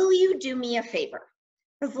 will you do me a favor?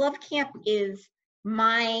 Because Love Camp is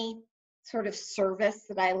my sort of service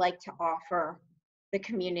that I like to offer the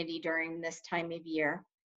community during this time of year.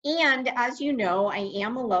 And as you know, I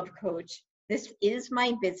am a love coach. This is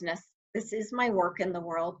my business. This is my work in the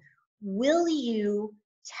world. Will you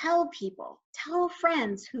tell people, tell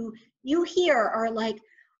friends who you hear are like,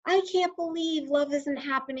 I can't believe love isn't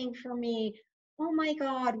happening for me. Oh my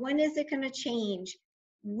God, when is it going to change?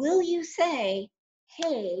 Will you say,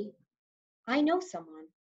 hey, I know someone,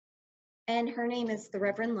 and her name is the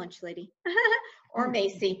Reverend Lunch Lady or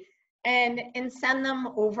Macy, and send them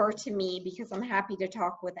over to me, because I'm happy to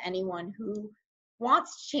talk with anyone who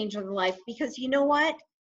wants to change their life. Because you know what?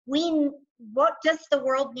 What does the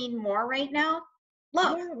world need more right now?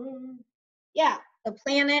 Love. Yeah, the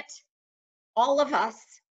planet, all of us,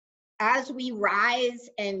 as we rise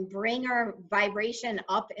and bring our vibration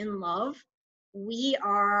up in love, we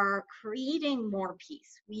are creating more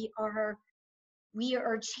peace. We are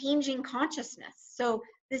changing consciousness. So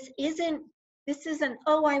this isn't,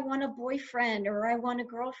 oh, I want a boyfriend or I want a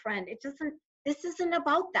girlfriend. This isn't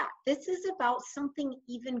about that. This is about something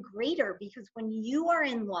even greater, because when you are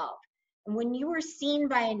in love and when you are seen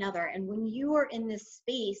by another and when you are in this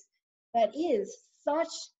space that is such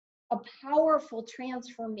a powerful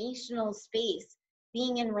transformational space,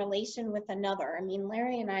 being in relation with another. I mean,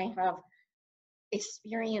 Larry and I have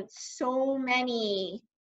experienced so many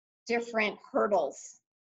different hurdles,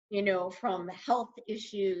 you know, from health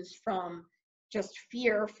issues, from just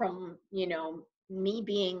fear, from, you know, me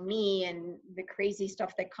being me and the crazy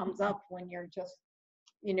stuff that comes up when you're just,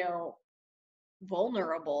 you know,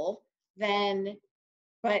 vulnerable.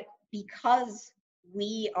 But because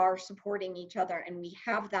we are supporting each other and we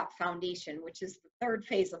have that foundation, which is the third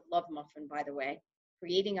phase of Love Muffin, by the way,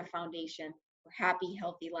 creating a foundation for happy,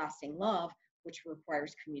 healthy, lasting love, which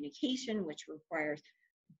requires communication, which requires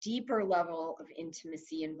deeper level of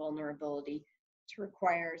intimacy and vulnerability, which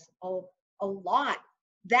requires a lot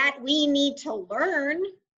that we need to learn.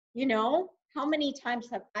 You know, how many times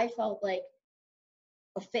have I felt like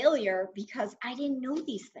a failure because I didn't know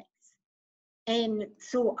these things? And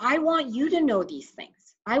so I want you to know these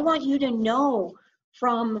things. I want you to know,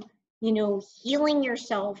 from, you know, healing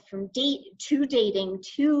yourself, from dating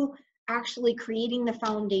to actually creating the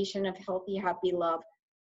foundation of healthy, happy love,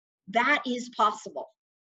 that is possible.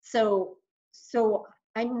 So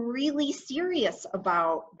I'm really serious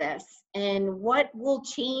about this. And what will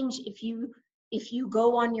change if you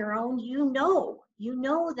go on your own? You know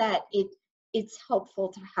that it's helpful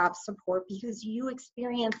to have support, because you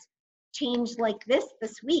experience change like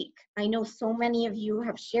this week. I know so many of you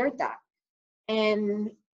have shared that.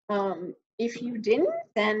 And if you didn't,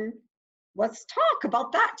 then let's talk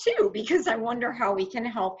about that too, because I wonder how we can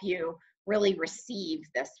help you really receive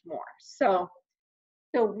this more. So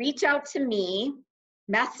reach out to me,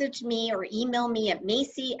 message me or email me at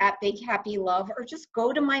Macy@Big Happy Love, or just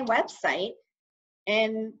go to my website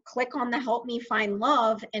and click on the Help Me Find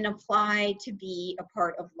Love and apply to be a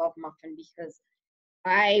part of Love Muffin, because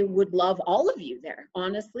I would love all of you there,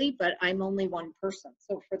 honestly, but I'm only one person.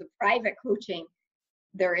 So for the private coaching,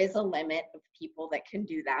 there is a limit of people that can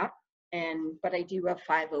do that. But I do have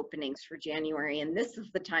 5 openings for January, and this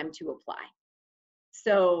is the time to apply.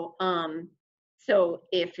 So, so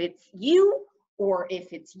if it's you, or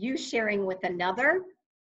if it's you sharing with another,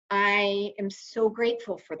 I am so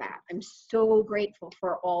grateful for that. I'm so grateful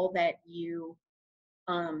for all that you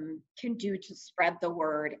can do to spread the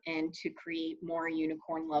word and to create more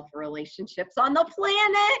unicorn love relationships on the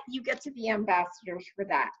planet. You get to be ambassadors for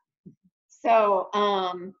that. So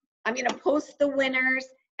I'm going to post the winners,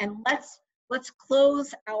 and let's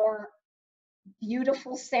close our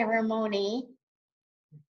beautiful ceremony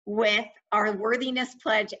with our worthiness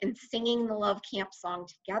pledge and singing the Love Camp song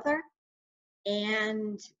together.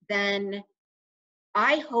 And then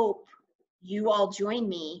I hope you all join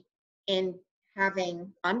me in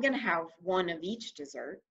having, I'm going to have one of each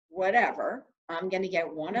dessert, whatever. I'm going to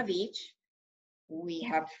get one of each. We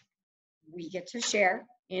get to share,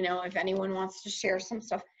 you know, if anyone wants to share some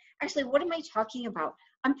stuff. Actually, what am I talking about?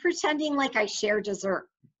 I'm pretending like I share dessert.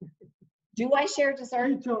 Do I share dessert?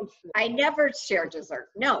 You don't share. I never share dessert.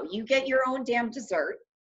 No, you get your own damn dessert,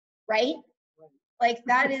 right? Like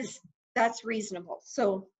that's reasonable.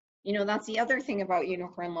 So, you know, that's the other thing about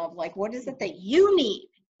unicorn love. Like, what is it that you need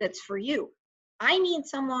that's for you? I need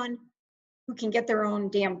someone who can get their own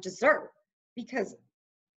damn dessert, because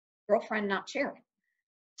girlfriend not sharing.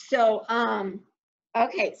 So,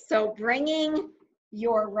 okay, so bringing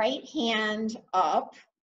your right hand up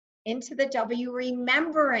into the W,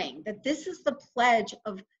 remembering that this is the pledge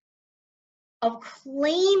of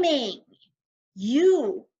claiming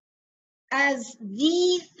you as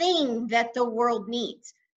the thing that the world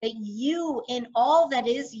needs, that you in all that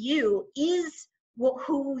is you is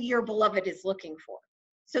who your beloved is looking for.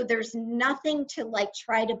 So there's nothing to like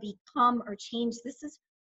try to become or change. This is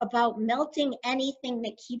about melting anything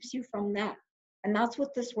that keeps you from that. And that's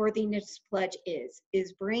what this worthiness pledge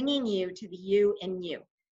is bringing you to the you in you.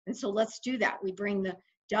 And so let's do that. We bring the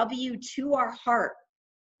W to our heart,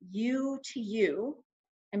 you to you,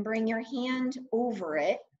 and bring your hand over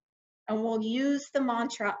it. And we'll use the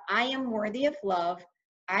mantra, I am worthy of love.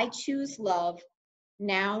 I choose love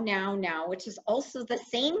now, now, now, which is also the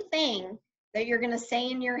same thing that you're going to say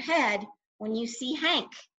in your head when you see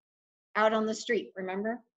Hank out on the street.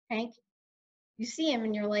 Remember Hank? You see him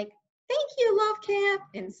and you're like, thank you, love camp.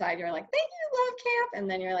 Inside you're like, thank you, love camp. And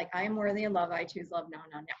then you're like, I am worthy of love. I choose love now,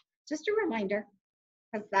 now, now. Just a reminder,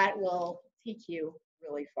 because that will take you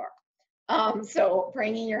really far. So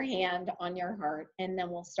bringing your hand on your heart, and then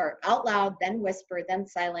we'll start out loud, then whisper, then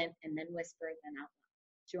silent, and then whisper, then out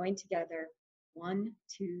loud. Join together. 1,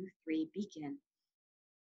 2, 3, begin.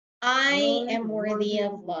 I am worthy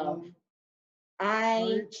of love.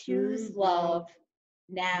 I choose love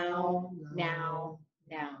now, now,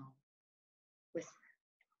 now. Whisper.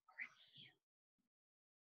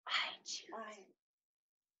 I choose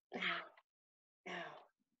now, now,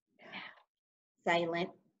 now. Silent.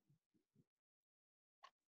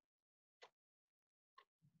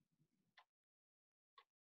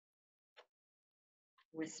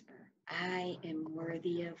 Whisper, I am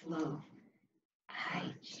worthy of love.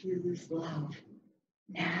 I choose love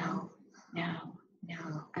now, now,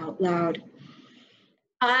 now. Out loud.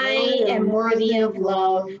 I am worthy of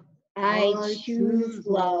love. I choose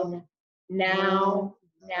love now,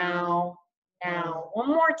 now, now. One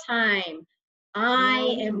more time.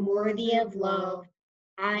 I am worthy of love.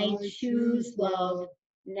 I choose love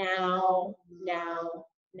now, now,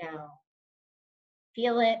 now.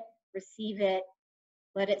 Feel it, receive it.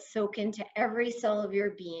 Let it soak into every cell of your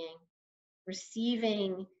being,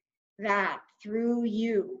 receiving that through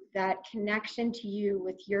you, that connection to you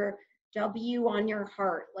with your W on your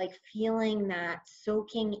heart, like feeling that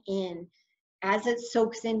soaking in. As it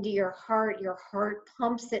soaks into your heart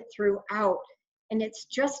pumps it throughout. And it's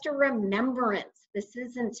just a remembrance. This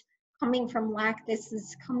isn't coming from lack. This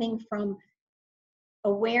is coming from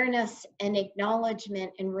awareness and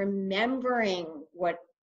acknowledgement and remembering what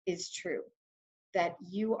is true, that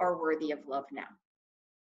you are worthy of love now.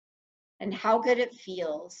 And how good it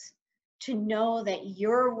feels to know that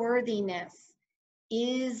your worthiness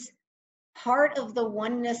is part of the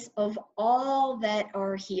oneness of all that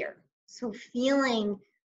are here. So feeling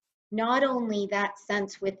not only that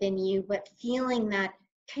sense within you, but feeling that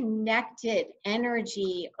connected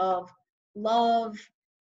energy of love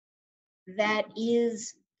that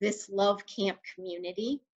is this love camp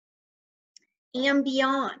community and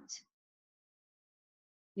beyond.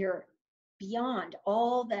 You're beyond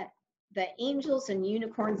all that the angels and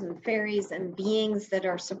unicorns and fairies and beings that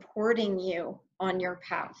are supporting you on your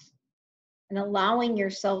path, and allowing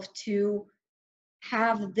yourself to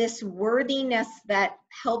have this worthiness that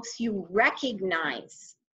helps you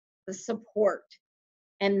recognize the support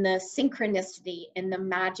and the synchronicity and the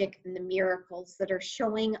magic and the miracles that are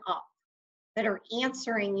showing up, that are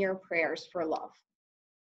answering your prayers for love.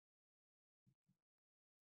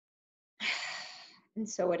 And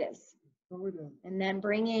so it is. And then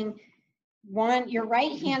bringing your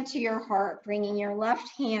right hand to your heart, bringing your left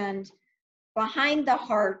hand behind the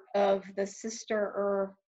heart of the sister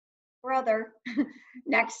or brother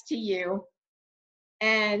next to you.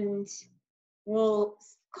 And we'll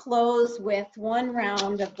close with one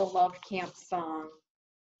round of the Love Camp song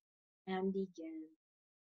and begin.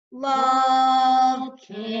 Love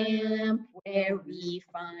camp, where we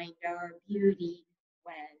find our beauty.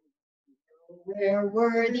 When we're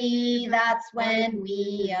worthy, that's when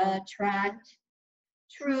we attract.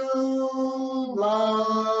 True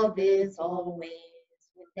love is always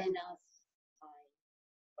within us.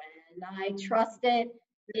 When I trust it,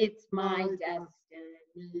 it's my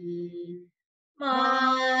destiny.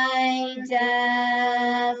 My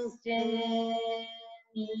destiny.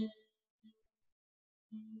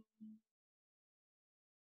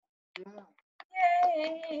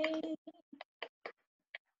 Yay.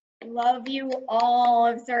 Love you all.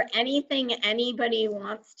 Is there anything anybody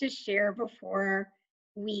wants to share before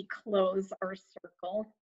we close our circle?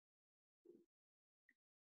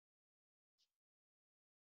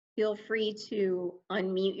 Feel free to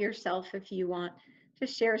unmute yourself if you want to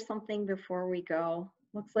share something before we go.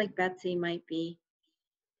 Looks like Betsy might be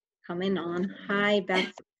coming on. Hi,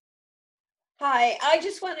 Betsy. Hi, I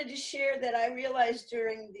just wanted to share that I realized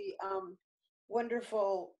during the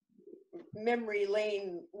wonderful Memory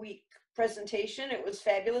Lane Week presentation, it was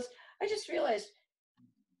fabulous. I just realized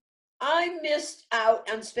I missed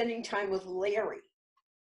out on spending time with Larry.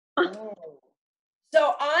 Oh.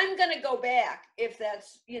 So I'm going to go back if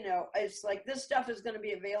that's, it's like this stuff is going to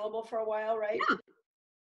be available for a while, right? Yeah.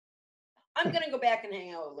 I'm going to go back and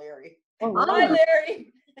hang out with Larry. Oh, Hi,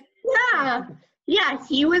 Larry. Yeah. Yeah,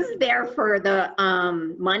 he was there for the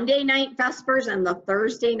Monday night Vespers and the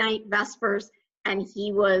Thursday night Vespers, and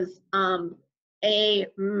he was a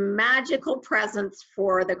magical presence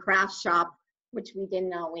for the craft shop, which we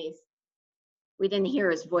didn't hear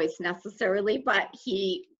his voice necessarily, but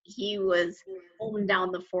he was holding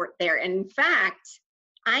down the fort there. In fact,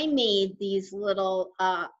 I made these little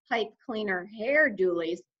pipe cleaner hair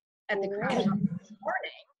doolies at the craft shop this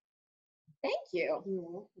morning. Thank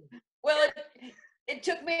you. Well, it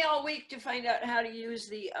took me all week to find out how to use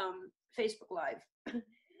the Facebook Live.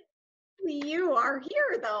 You are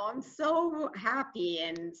here, though. I'm so happy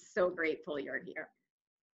and so grateful you're here.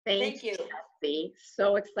 Thank you. Betsy.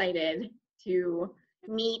 So excited to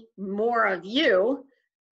meet more of you.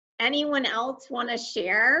 Anyone else want to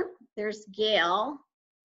share? There's Gail.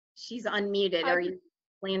 She's unmuted. Are you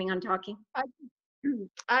planning on talking?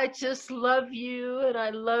 I just love you, and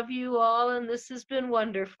I love you all, and this has been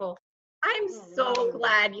wonderful. I'm so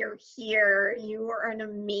glad you're here. You are an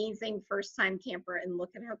amazing first-time camper, and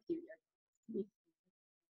look at how cute you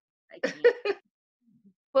are.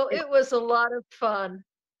 Well, it was a lot of fun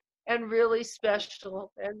and really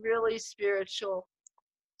special and really spiritual.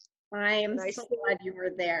 I am so glad you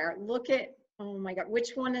were there. Look at, oh my God,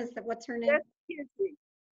 which one is that? What's her name? That's Kizzy.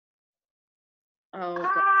 Oh,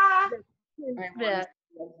 Yeah.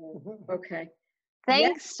 okay.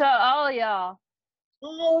 Thanks to all y'all.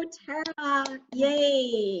 Oh, Tara,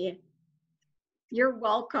 yay. You're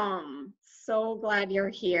welcome. So glad you're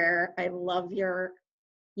here. I love you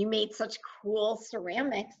made such cool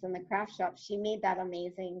ceramics in the craft shop. She made that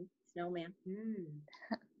amazing snowman.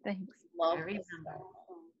 Thanks. Love this stuff.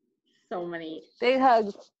 So many. Big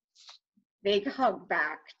hugs. Big hug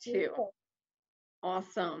back too.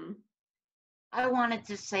 Awesome. I wanted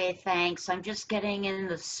to say thanks. I'm just getting in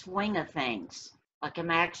the swing of things. Like I'm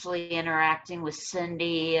actually interacting with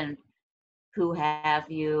Cindy and who have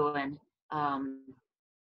you. And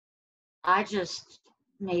I just,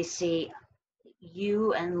 Macy,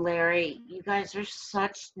 you and Larry, you guys are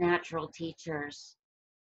such natural teachers.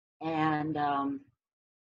 And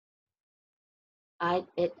I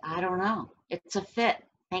don't know. It's a fit.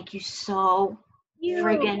 Thank you so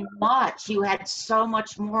friggin' much. You had so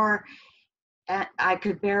much more. I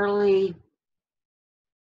could barely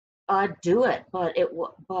do it, but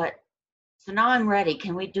so now I'm ready.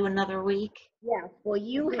 Can we do another week? Yeah, well,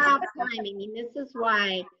 you have time. I mean, this is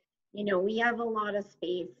why, we have a lot of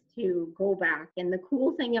space to go back. And the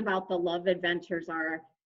cool thing about the love adventures are,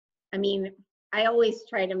 I mean, I always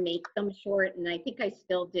try to make them short, and I think I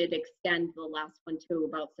still did extend the last one to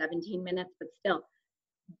about 17 minutes, but still,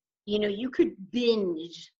 you know, you could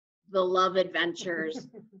binge the Love Adventures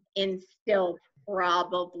in still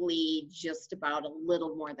probably just about a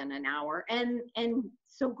little more than an hour. And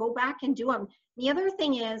so go back and do them. The other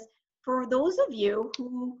thing is, for those of you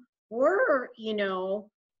who were, you know,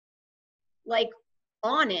 like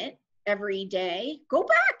on it every day, go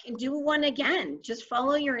back and do one again. Just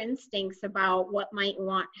follow your instincts about what might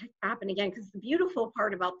want to happen again. Because the beautiful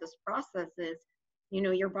part about this process is, you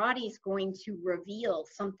know, your body's going to reveal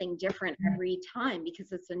something different every time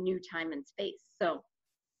because it's a new time and space. So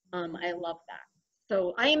I love that.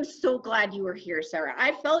 So I am so glad you were here, Sarah.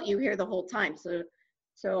 I felt you here the whole time.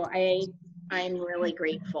 So I'm really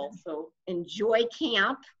grateful. So enjoy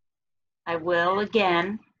camp. I will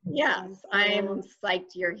again. Yes, I'm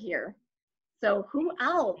psyched you're here. So who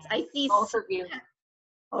else? I see Both of you.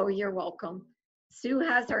 Oh, you're welcome. Sue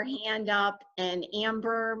has her hand up, and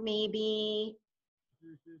Amber maybe.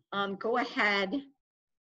 Go ahead.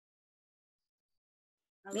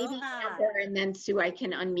 Maybe Aloha. Amber, and then Sue, I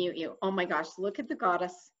can unmute you. Oh my gosh, look at the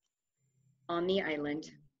goddess on the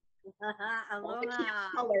island. All the camp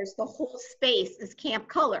Aloha. colors, the whole space is camp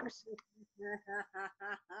colors.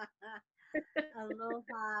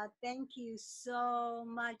 Aloha. Thank you so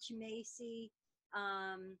much, Macy,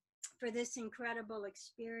 for this incredible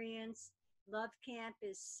experience. Love Camp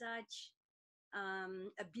is such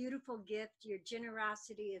a beautiful gift, your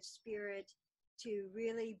generosity of spirit to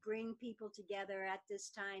really bring people together at this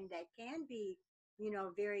time that can be, you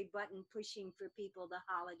know, very button pushing for people, the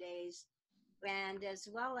holidays. And as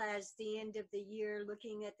well as the end of the year,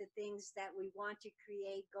 looking at the things that we want to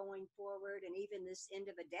create going forward, and even this end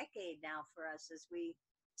of a decade now for us as we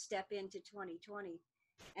step into 2020.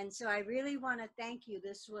 And so I really want to thank you.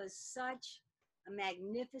 This was such a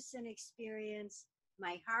magnificent experience.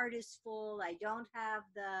 My heart is full. I don't have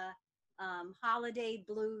the holiday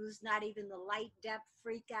blues, not even the light depth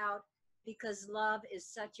freak out, because love is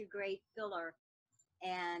such a great filler.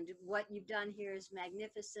 And what you've done here is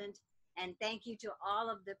magnificent. And thank you to all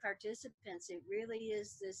of the participants. It really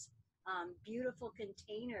is this beautiful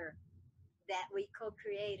container that we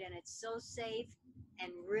co-create, and it's so safe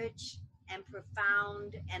and rich and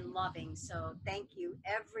profound and loving. So thank you,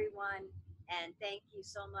 everyone. And thank you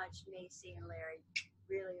so much, Macy and Larry.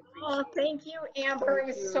 Really appreciate Oh, it. thank you, Amber. It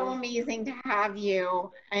was so amazing to have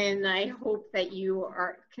you. And I hope that you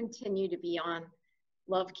are continue to be on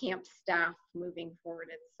Love Camp staff moving forward.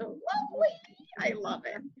 It's so lovely. I love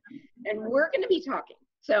it. And we're going to be talking.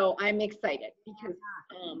 So I'm excited because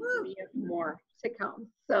we have more to come.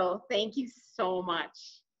 So thank you so much.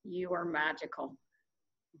 You are magical.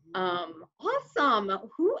 Awesome.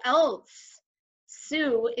 Who else?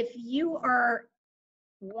 Sue, if you are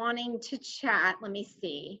wanting to chat, let me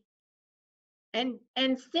see. And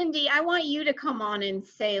Cindy, I want you to come on and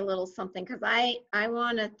say a little something, because I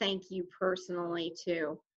want to thank you personally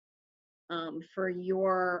too, for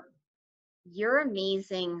your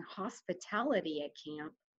amazing hospitality at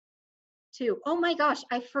camp too. Oh my gosh,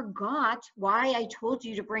 I forgot why I told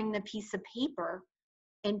you to bring the piece of paper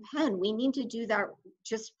and pen. We need to do that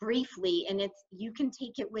just briefly, and you can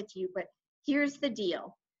take it with you, but here's the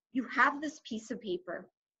deal. You have this piece of paper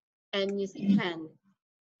and this pen.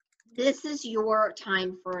 This is your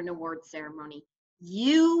time for an award ceremony.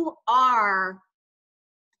 You are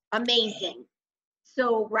amazing.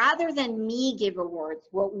 So rather than me give awards,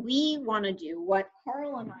 what we want to do, what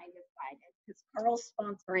Carl and I decided, because Carl's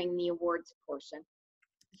sponsoring the awards portion,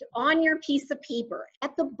 is on your piece of paper,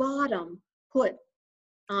 at the bottom, put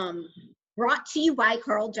brought to you by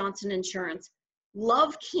Carl Johnson Insurance,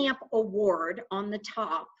 Love Camp Award on the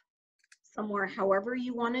top, somewhere, however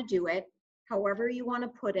you want to do it, however you want to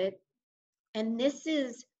put it. And this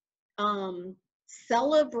is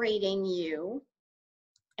celebrating you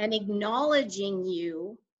and acknowledging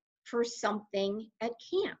you for something at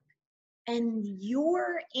camp. And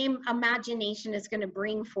your imagination is going to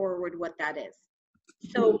bring forward what that is.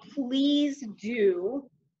 So please do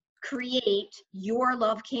create your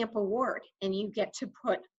Love Camp Award, and you get to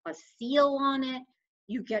put a seal on it.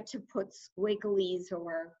 You get to put squigglies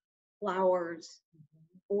or flowers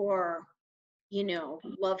or, you know,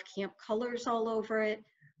 Love Camp colors all over it.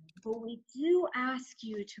 But we do ask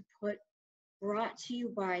you to put brought to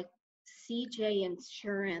you by CJ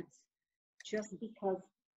Insurance, just because,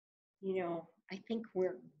 you know, I think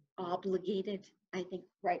we're obligated. I think,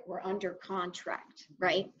 right, we're under contract,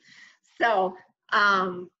 right? So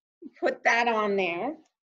put that on there.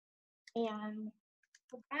 And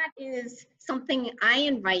that is something I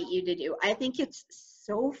invite you to do. I think it's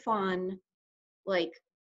so fun, like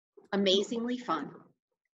amazingly fun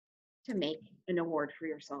to make an award for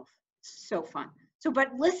yourself. So fun. So,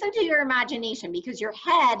 but listen to your imagination, because your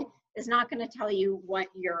head is not going to tell you what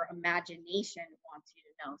your imagination wants you to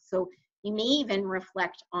know. So you may even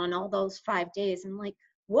reflect on all those 5 days and like,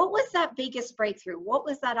 what was that biggest breakthrough? What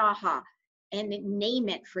was that aha? And name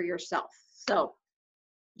it for yourself. So,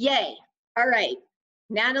 yay. All right.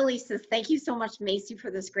 Natalie says, thank you so much, Macy,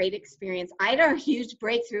 for this great experience. I had a huge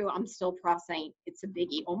breakthrough. I'm still processing. It's a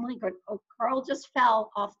biggie. Oh my God. Oh, Carl just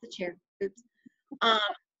fell off the chair. Oops. I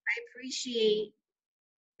appreciate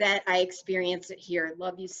that I experienced it here.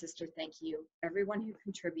 Love you, sister. Thank you. Everyone who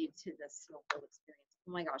contributes to this snowball experience.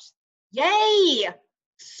 Oh my gosh. Yay.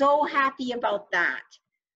 So happy about that.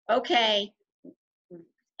 Okay.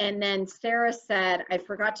 And then Sarah said, I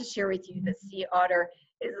forgot to share with you that sea otter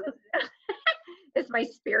is is my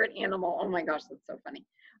spirit animal. Oh my gosh, that's so funny.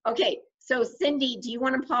 Okay, so Cindy, do you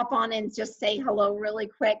want to pop on and just say hello really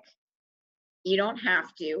quick? You don't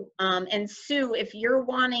have to. And Sue, if you're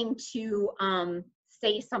wanting to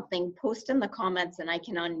say something, post in the comments and I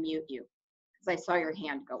can unmute you because I saw your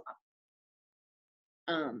hand go up.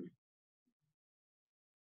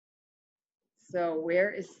 So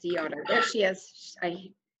where is Sea Otter? There she is.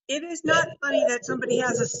 It is not funny that somebody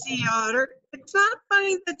has a sea otter. It's not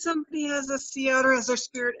funny that somebody has a sea otter as their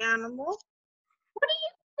spirit animal. What do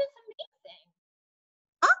you think is amazing?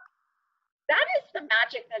 Huh? That is the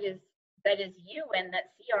magic that is you and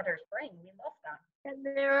that sea otters bring. We love that. And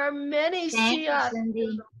there are many Thank sea you, otters.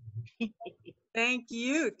 Cindy. Thank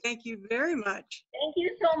you. Thank you very much. Thank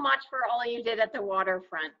you so much for all you did at the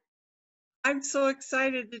waterfront. I'm so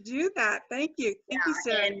excited to do that. Thank you. Thank you,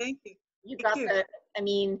 Sarah. And Thank you. You Thank got you. the, I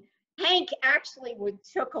mean, Hank actually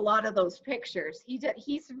took a lot of those pictures.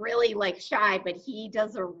 He's really like shy, but he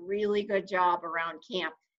does a really good job around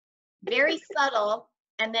camp. Very subtle,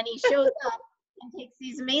 and then he shows up and takes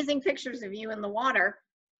these amazing pictures of you in the water.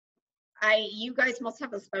 You guys must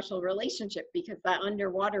have a special relationship because that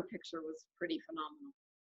underwater picture was pretty phenomenal.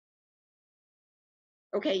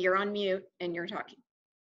 Okay, you're on mute and you're talking.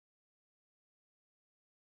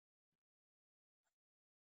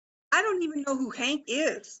 I don't even know who Hank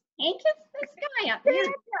is. Hank is this guy up here.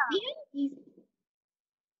 He's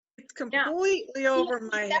It's completely over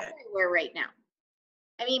my he's head. everywhere right now.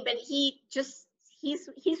 I mean, but he's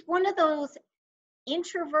one of those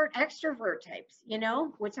introvert extrovert types, you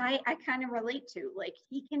know, which I kind of relate to. Like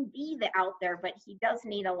he can be out there, but he does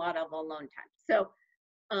need a lot of alone time. So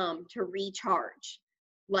to recharge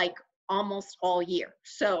like almost all year.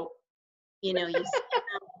 So, you know, you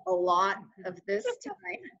spend a lot of this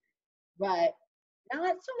time, but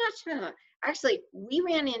not so much. Actually, we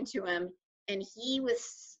ran into him and he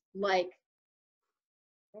was like,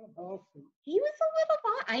 he was a little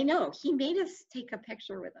odd. I know, he made us take a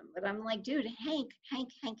picture with him, but I'm like, dude, Hank,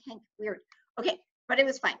 weird. Okay, but it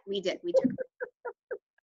was fine. We took it.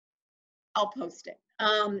 I'll post it.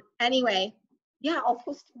 Anyway, yeah, I'll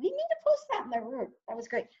post, we need to post that in the room. That was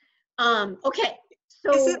great. Okay,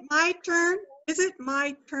 so. Is it my turn? Is it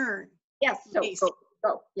my turn? Yes, so Yes.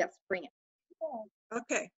 go, yes, bring it.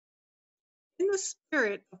 Okay. In the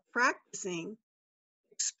spirit of practicing,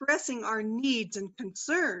 expressing our needs and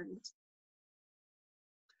concerns,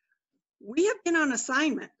 we have been on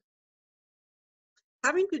assignment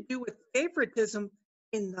having to do with favoritism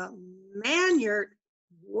in the manure,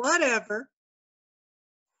 whatever.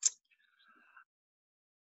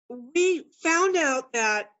 We found out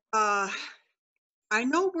that I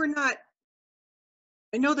know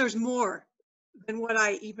there's more than what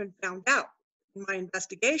I even found out in my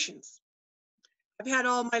investigations. I've had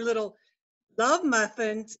all my little love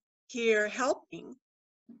muffins here helping.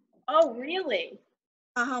 Oh, really?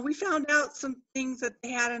 We found out some things that they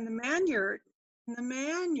had in the manure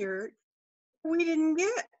we didn't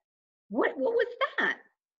get. What was that?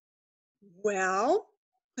 Well,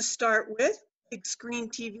 to start with, big screen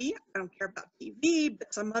TV. I don't care about TV,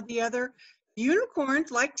 but some of the other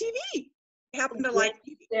unicorns like TV. They happen to like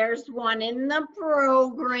TV. There's one in the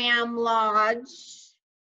program lodge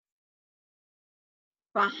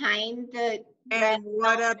behind the. And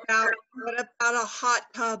what about a hot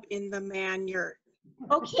tub in the manure?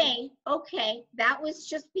 Okay, that was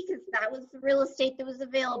just because that was the real estate that was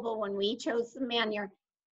available when we chose the manure.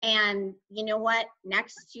 And you know what?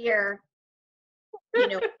 Next year, you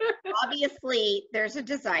know, obviously there's a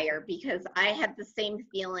desire because I had the same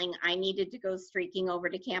feeling. I needed to go streaking over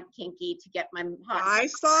to Camp Kinky to get my hot. I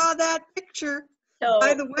saw that picture, So,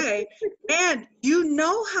 by the way, and you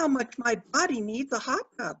know how much my body needs a hot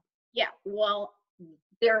tub. yeah, well,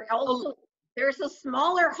 there's a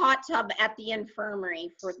smaller hot tub at the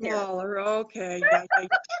infirmary for therapy. Smaller, okay. Yeah.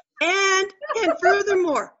 And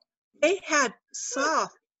furthermore, they had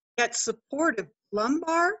soft yet supportive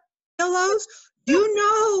lumbar pillows. You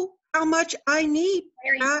know how much I need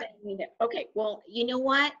Larry that. said we need it. Okay, well, you know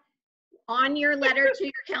what? On your letter to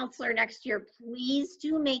your counselor next year, please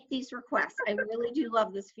do make these requests. I really do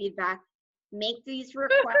love this feedback. Make these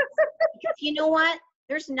requests, because you know what?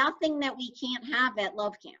 There's nothing that we can't have at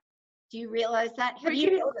Love Camp. Do you realize that? Have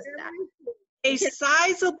you noticed that? A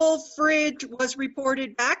sizable fridge was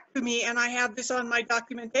reported back to me, and I have this on my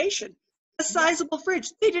documentation. A sizable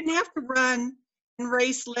fridge. They didn't have to run and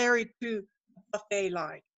race Larry to the buffet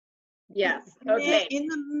line. Yes, okay. In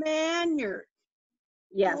the manual.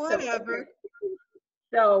 Yes. Whatever.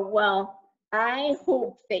 So, well, I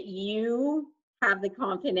hope that you have the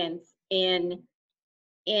confidence in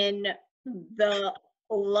the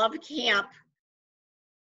Love Camp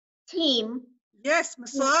team. Yes,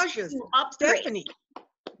 massages. To upgrade. Stephanie.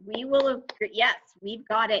 We will, yes, we've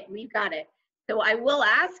got it. We've got it. So I will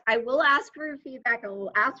ask for your feedback. I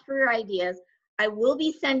will ask for your ideas. I will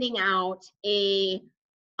be sending out a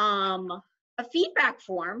feedback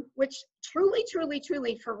form, which truly,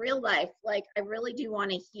 for real life, like I really do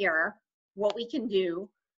want to hear what we can do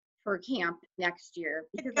for camp next year.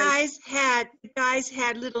 The guys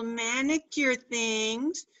had little manicure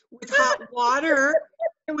things with hot water.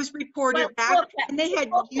 It was reported back, and they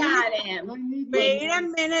had Wait a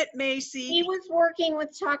minute, Macy. He was working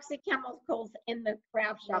with toxic chemicals in the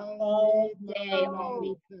craft shop all day, all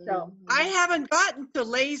week. So I haven't gotten to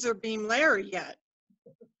laser beam Larry yet.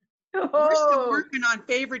 We're Oh. still working on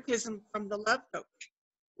favoritism from the love coach.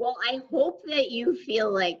 Well, I hope that you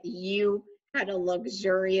feel like you had a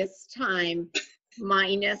luxurious time,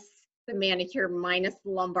 minus the manicure, minus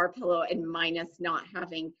the lumbar pillow, and minus not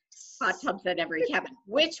having hot tubs at every cabin,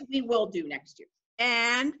 which we will do next year.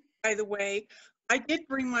 And by the way, I did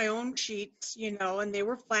bring my own sheets, and they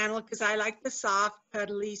were flannel because I like the soft,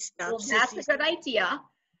 cuddly stuff. Well, that's a good idea.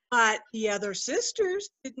 But the other sisters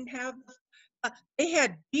didn't have, they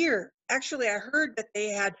had beer. Actually, I heard that they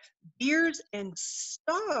had beers and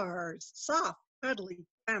stars, soft, cuddly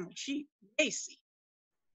flannel sheet. Macy.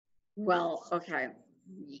 Well, okay.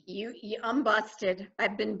 I'm busted.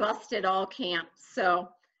 I've been busted all camp. So,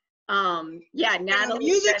 yeah, Natalie.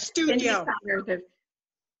 Music studio.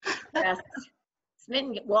 Yes.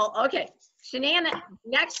 Well, okay.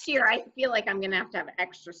 Next year, I feel like I'm going to have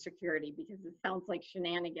extra security because it sounds like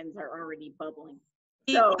shenanigans are already bubbling.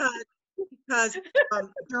 So, because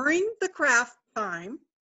during the craft time,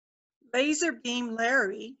 Laser Beam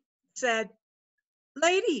Larry said,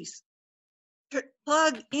 ladies,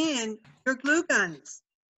 plug in your glue guns.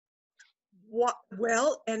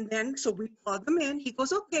 Well, and then so we plug them in. He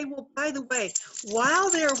goes, okay, well, by the way, while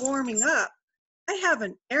they're warming up, I have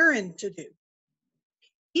an errand to do.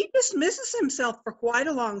 He dismisses himself for quite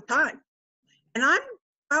a long time. And I'm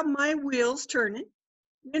got my wheels turning,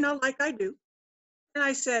 like I do. And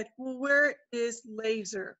I said, well, where is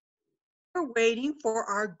Laser? We're waiting for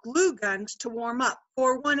our glue guns to warm up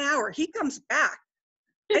for 1 hour. He comes back.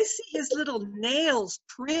 I see his little nails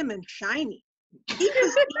trim and shiny. He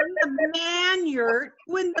was in the manual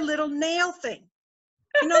doing the little nail thing.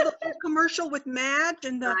 The little commercial with Madge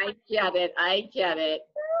and the... I get it.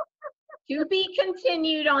 To be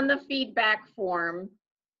continued on the feedback form.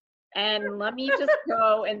 And let me just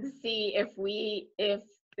go and see if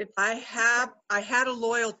I had a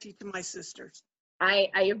loyalty to my sisters.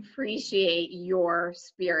 I appreciate your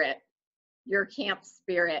spirit, your camp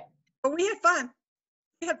spirit. But we had fun.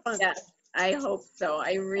 Yes, I hope so.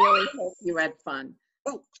 I really hope you had fun.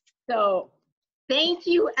 So thank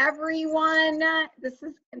you, everyone. This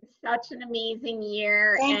has been such an amazing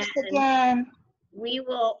year. Thanks and again. We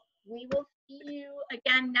will see you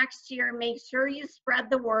again next year. Make sure you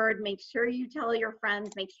spread the word. Make sure you tell your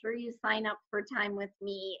friends. Make sure you sign up for Time with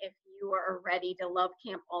Me if you are ready to love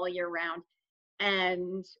camp all year round.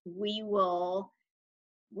 And we will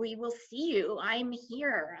see you. I'm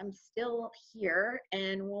here. I'm still here,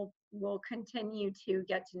 and we'll continue to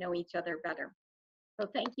get to know each other better. So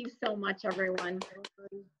thank you so much, everyone.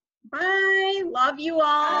 Bye. Love you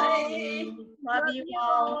all. Bye. Love you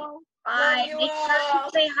all. Bye. you Make sure all.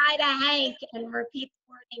 you say hi to Hank and repeat the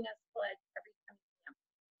wording as good every time you see him.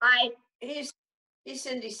 Bye. He's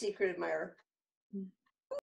Cindy's secret admirer.